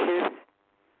front tooth.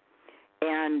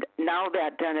 And now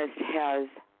that dentist has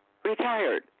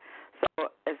retired. So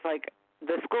it's like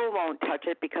the school won't touch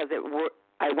it because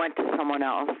I went to someone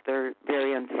else. They're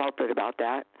very insulted about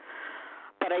that.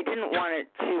 But I didn't want it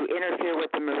to interfere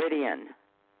with the meridian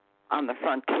on the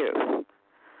front tooth.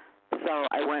 So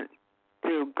I went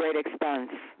through great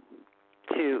expense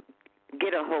to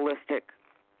get a holistic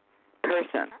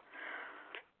person.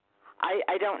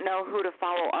 I don't know who to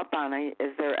follow up on.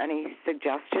 Is there any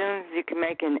suggestions you can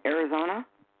make in Arizona?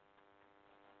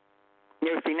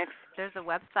 Near Phoenix? There's a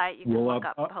website you can look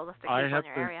up holistic people in your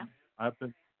area.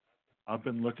 I've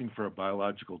been looking for a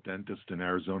biological dentist in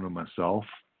Arizona myself,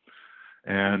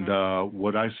 and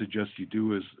what I suggest you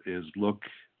do is look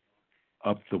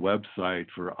up the website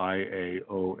for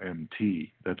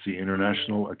IAOMT. That's the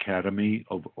International Academy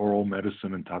of Oral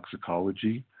Medicine and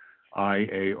Toxicology,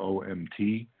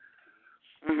 IAOMT.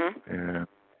 And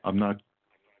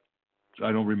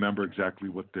I don't remember exactly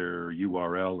what their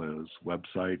URL is,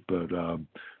 website, but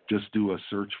just do a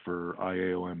search for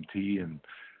IAOMT,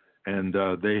 and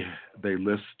they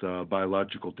list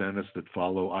biological dentists that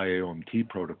follow IAOMT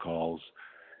protocols,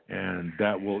 and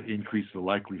that will increase the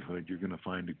likelihood you're going to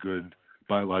find a good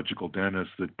biological dentist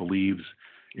that believes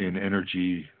in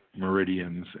energy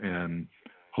meridians and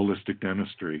holistic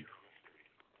dentistry.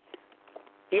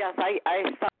 Yes, I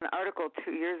saw an article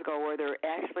 2 years ago where they're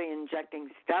actually injecting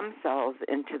stem cells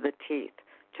into the teeth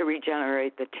to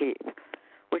regenerate the teeth,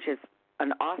 which is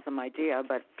an awesome idea,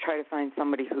 but try to find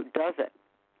somebody who does it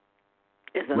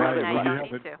is another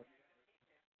question.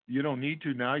 You don't need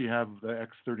to now. You have the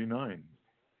X39.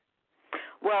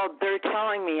 Well, they're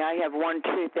telling me I have one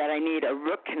tooth that I need a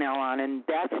root canal on, and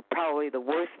that's probably the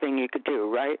worst thing you could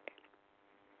do, right?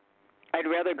 I'd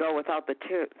rather go without the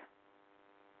tooth.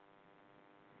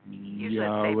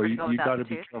 Yeah, well, you got to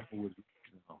be careful with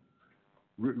root canal.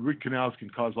 Root canals can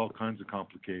cause all kinds of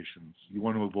complications. You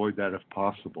want to avoid that if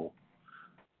possible.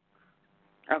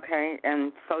 Okay,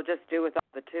 and so just do without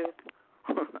the tooth?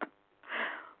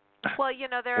 Well,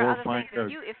 there are other things.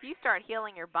 If you start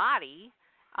healing your body,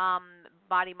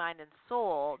 body, mind, and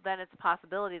soul, then it's a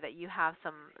possibility that you have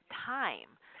some time,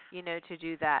 to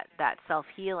do that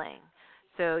self-healing.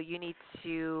 So you need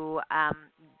to,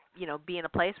 be in a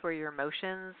place where your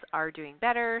emotions are doing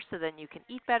better, so then you can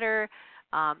eat better.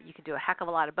 You can do a heck of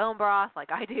a lot of bone broth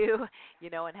like I do,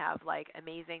 and have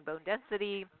amazing bone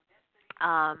density.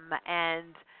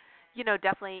 And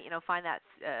definitely, find that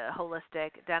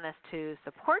holistic dentist to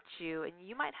support you, and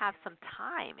you might have some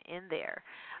time in there.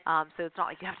 So it's not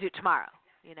like you have to do it tomorrow,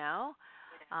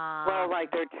 Well,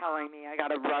 like they're telling me I got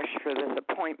to rush for this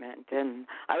appointment, and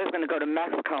I was going to go to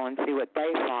Mexico and see what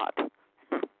they thought.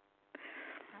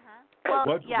 Well,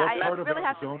 what part of really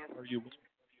Arizona are you in?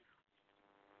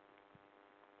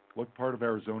 What part of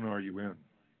Arizona are you in?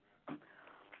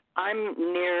 I'm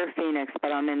near Phoenix,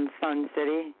 but I'm in Sun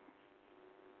City.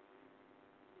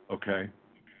 Okay.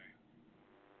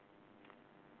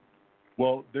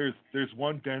 Well, there's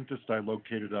one dentist I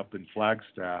located up in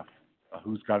Flagstaff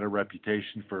who's got a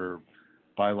reputation for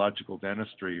biological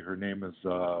dentistry. Her name is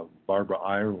Barbara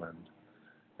Ireland,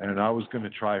 and I was going to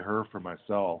try her for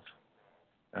myself.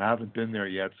 I haven't been there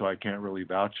yet, so I can't really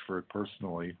vouch for it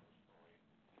personally.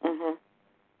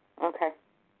 Okay.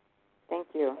 Thank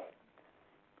you.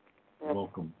 You're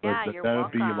welcome. Yeah, But you're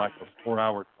that'd be welcome. like a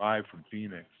 4-hour drive from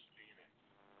Phoenix.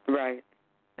 Right.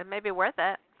 It may be worth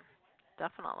it.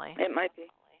 Definitely. It might be.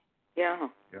 Yeah.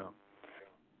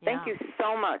 Thank you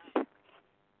so much.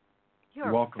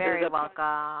 You're welcome. very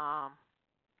welcome.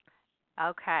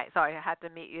 Okay, so I had to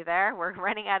meet you there. We're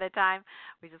running out of time.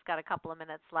 We just got a couple of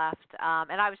minutes left.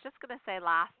 And I was just going to say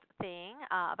last thing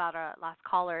about our last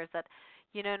caller is that,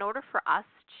 in order for us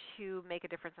to make a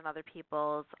difference in other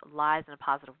people's lives in a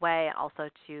positive way and also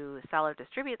to sell or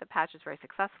distribute the patches very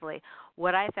successfully,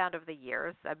 what I found over the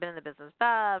years, I've been in the business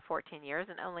about 14 years,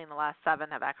 and only in the last 7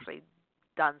 have actually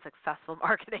done successful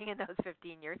marketing in those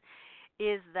 15 years,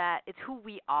 is that it's who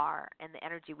we are and the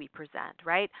energy we present,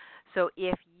 right? So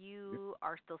if you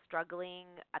are still struggling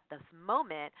at this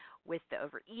moment with the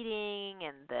overeating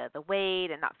and the weight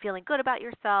and not feeling good about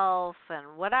yourself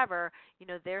and whatever,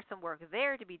 there's some work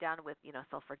there to be done with,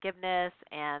 self-forgiveness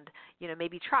and,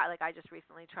 maybe try, like I just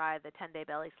recently tried the 10-day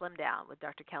belly slim down with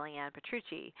Dr. Kellyanne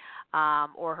Petrucci,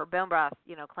 or her bone broth,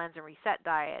 cleanse and reset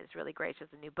diet is really great. She has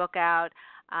a new book out.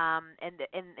 And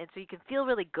so you can feel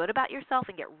really good about yourself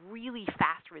and get really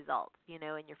fast results, in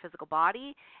your physical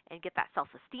body and get that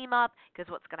self-esteem up, because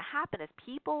what's going to happen is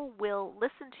people will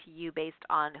listen to you based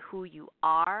on who you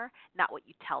are, not what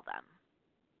you tell them,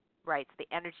 right? It's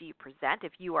the energy you present.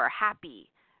 If you are happy,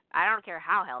 I don't care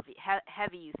how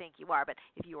heavy you think you are, but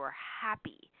if you are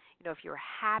happy, if you're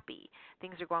happy,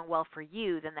 things are going well for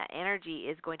you, then that energy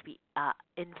is going to be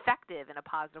infective in a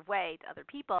positive way to other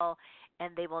people,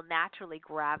 and they will naturally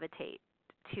gravitate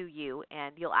to you,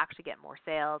 and you'll actually get more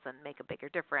sales and make a bigger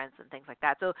difference and things like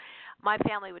that. So my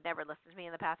family would never listen to me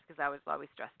in the past because I was always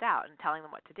stressed out and telling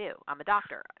them what to do. I'm a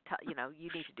doctor. You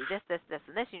need to do this, this, this,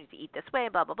 and this. You need to eat this way,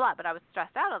 blah, blah, blah. But I was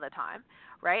stressed out all the time,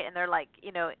 right? And they're like,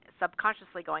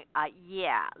 subconsciously going,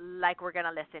 yeah, like we're going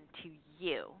to listen to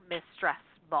you, Miss Stress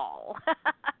Ball.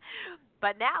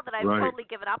 But now that I've totally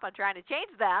given up on trying to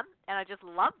change them, and I just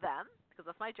love them, because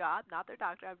that's my job, not their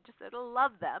doctor, I just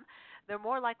love them, they're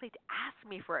more likely to ask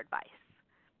me for advice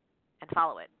and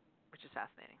follow it, which is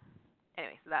fascinating.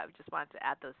 Anyway, so that I just wanted to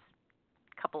add those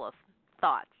couple of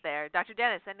thoughts there. Dr.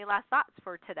 Dennis, any last thoughts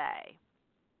for today?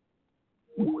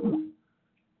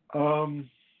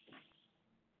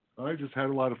 I just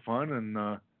had a lot of fun, and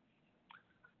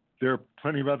there are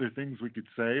plenty of other things we could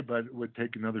say, but it would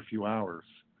take another few hours.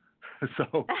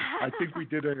 So I think we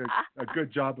did a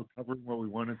good job of covering what we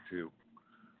wanted to.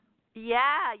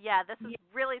 Yeah, this is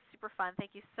really super fun.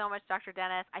 Thank you so much, Dr.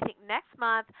 Dennis. I think next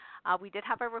month we did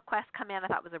have a request come in I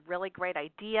thought was a really great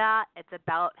idea. It's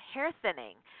about hair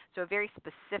thinning, so a very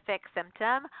specific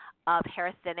symptom of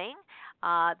hair thinning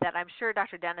that I'm sure,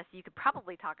 Dr. Dennis, you could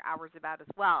probably talk hours about as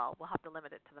well. We'll have to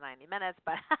limit it to the 90 minutes.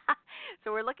 But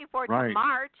so we're looking forward to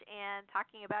March and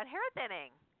talking about hair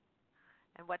thinning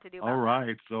and what to do about it. All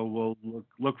right, so we'll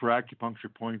look for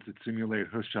acupuncture points that simulate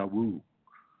He Sha Wu.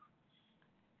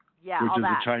 Yeah, which all is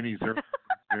that. the Chinese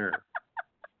hair.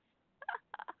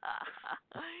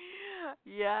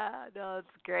 Yeah, no, it's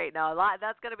great. No,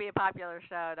 that's going to be a popular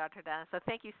show, Dr. Dennis. So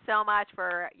thank you so much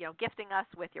for gifting us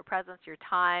with your presence, your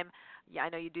time. Yeah, I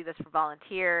know you do this for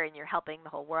volunteer, and you're helping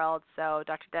the whole world. So,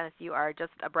 Dr. Dennis, you are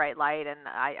just a bright light, and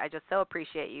I just so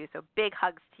appreciate you. So big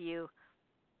hugs to you.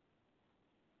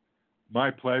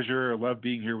 My pleasure. I love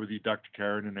being here with you, Dr.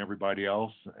 Karen, and everybody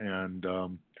else, and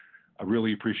I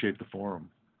really appreciate the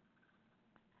forum.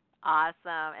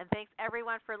 Awesome. And thanks,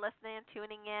 everyone, for listening and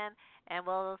tuning in, and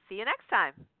we'll see you next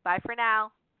time. Bye for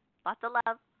now. Lots of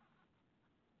love.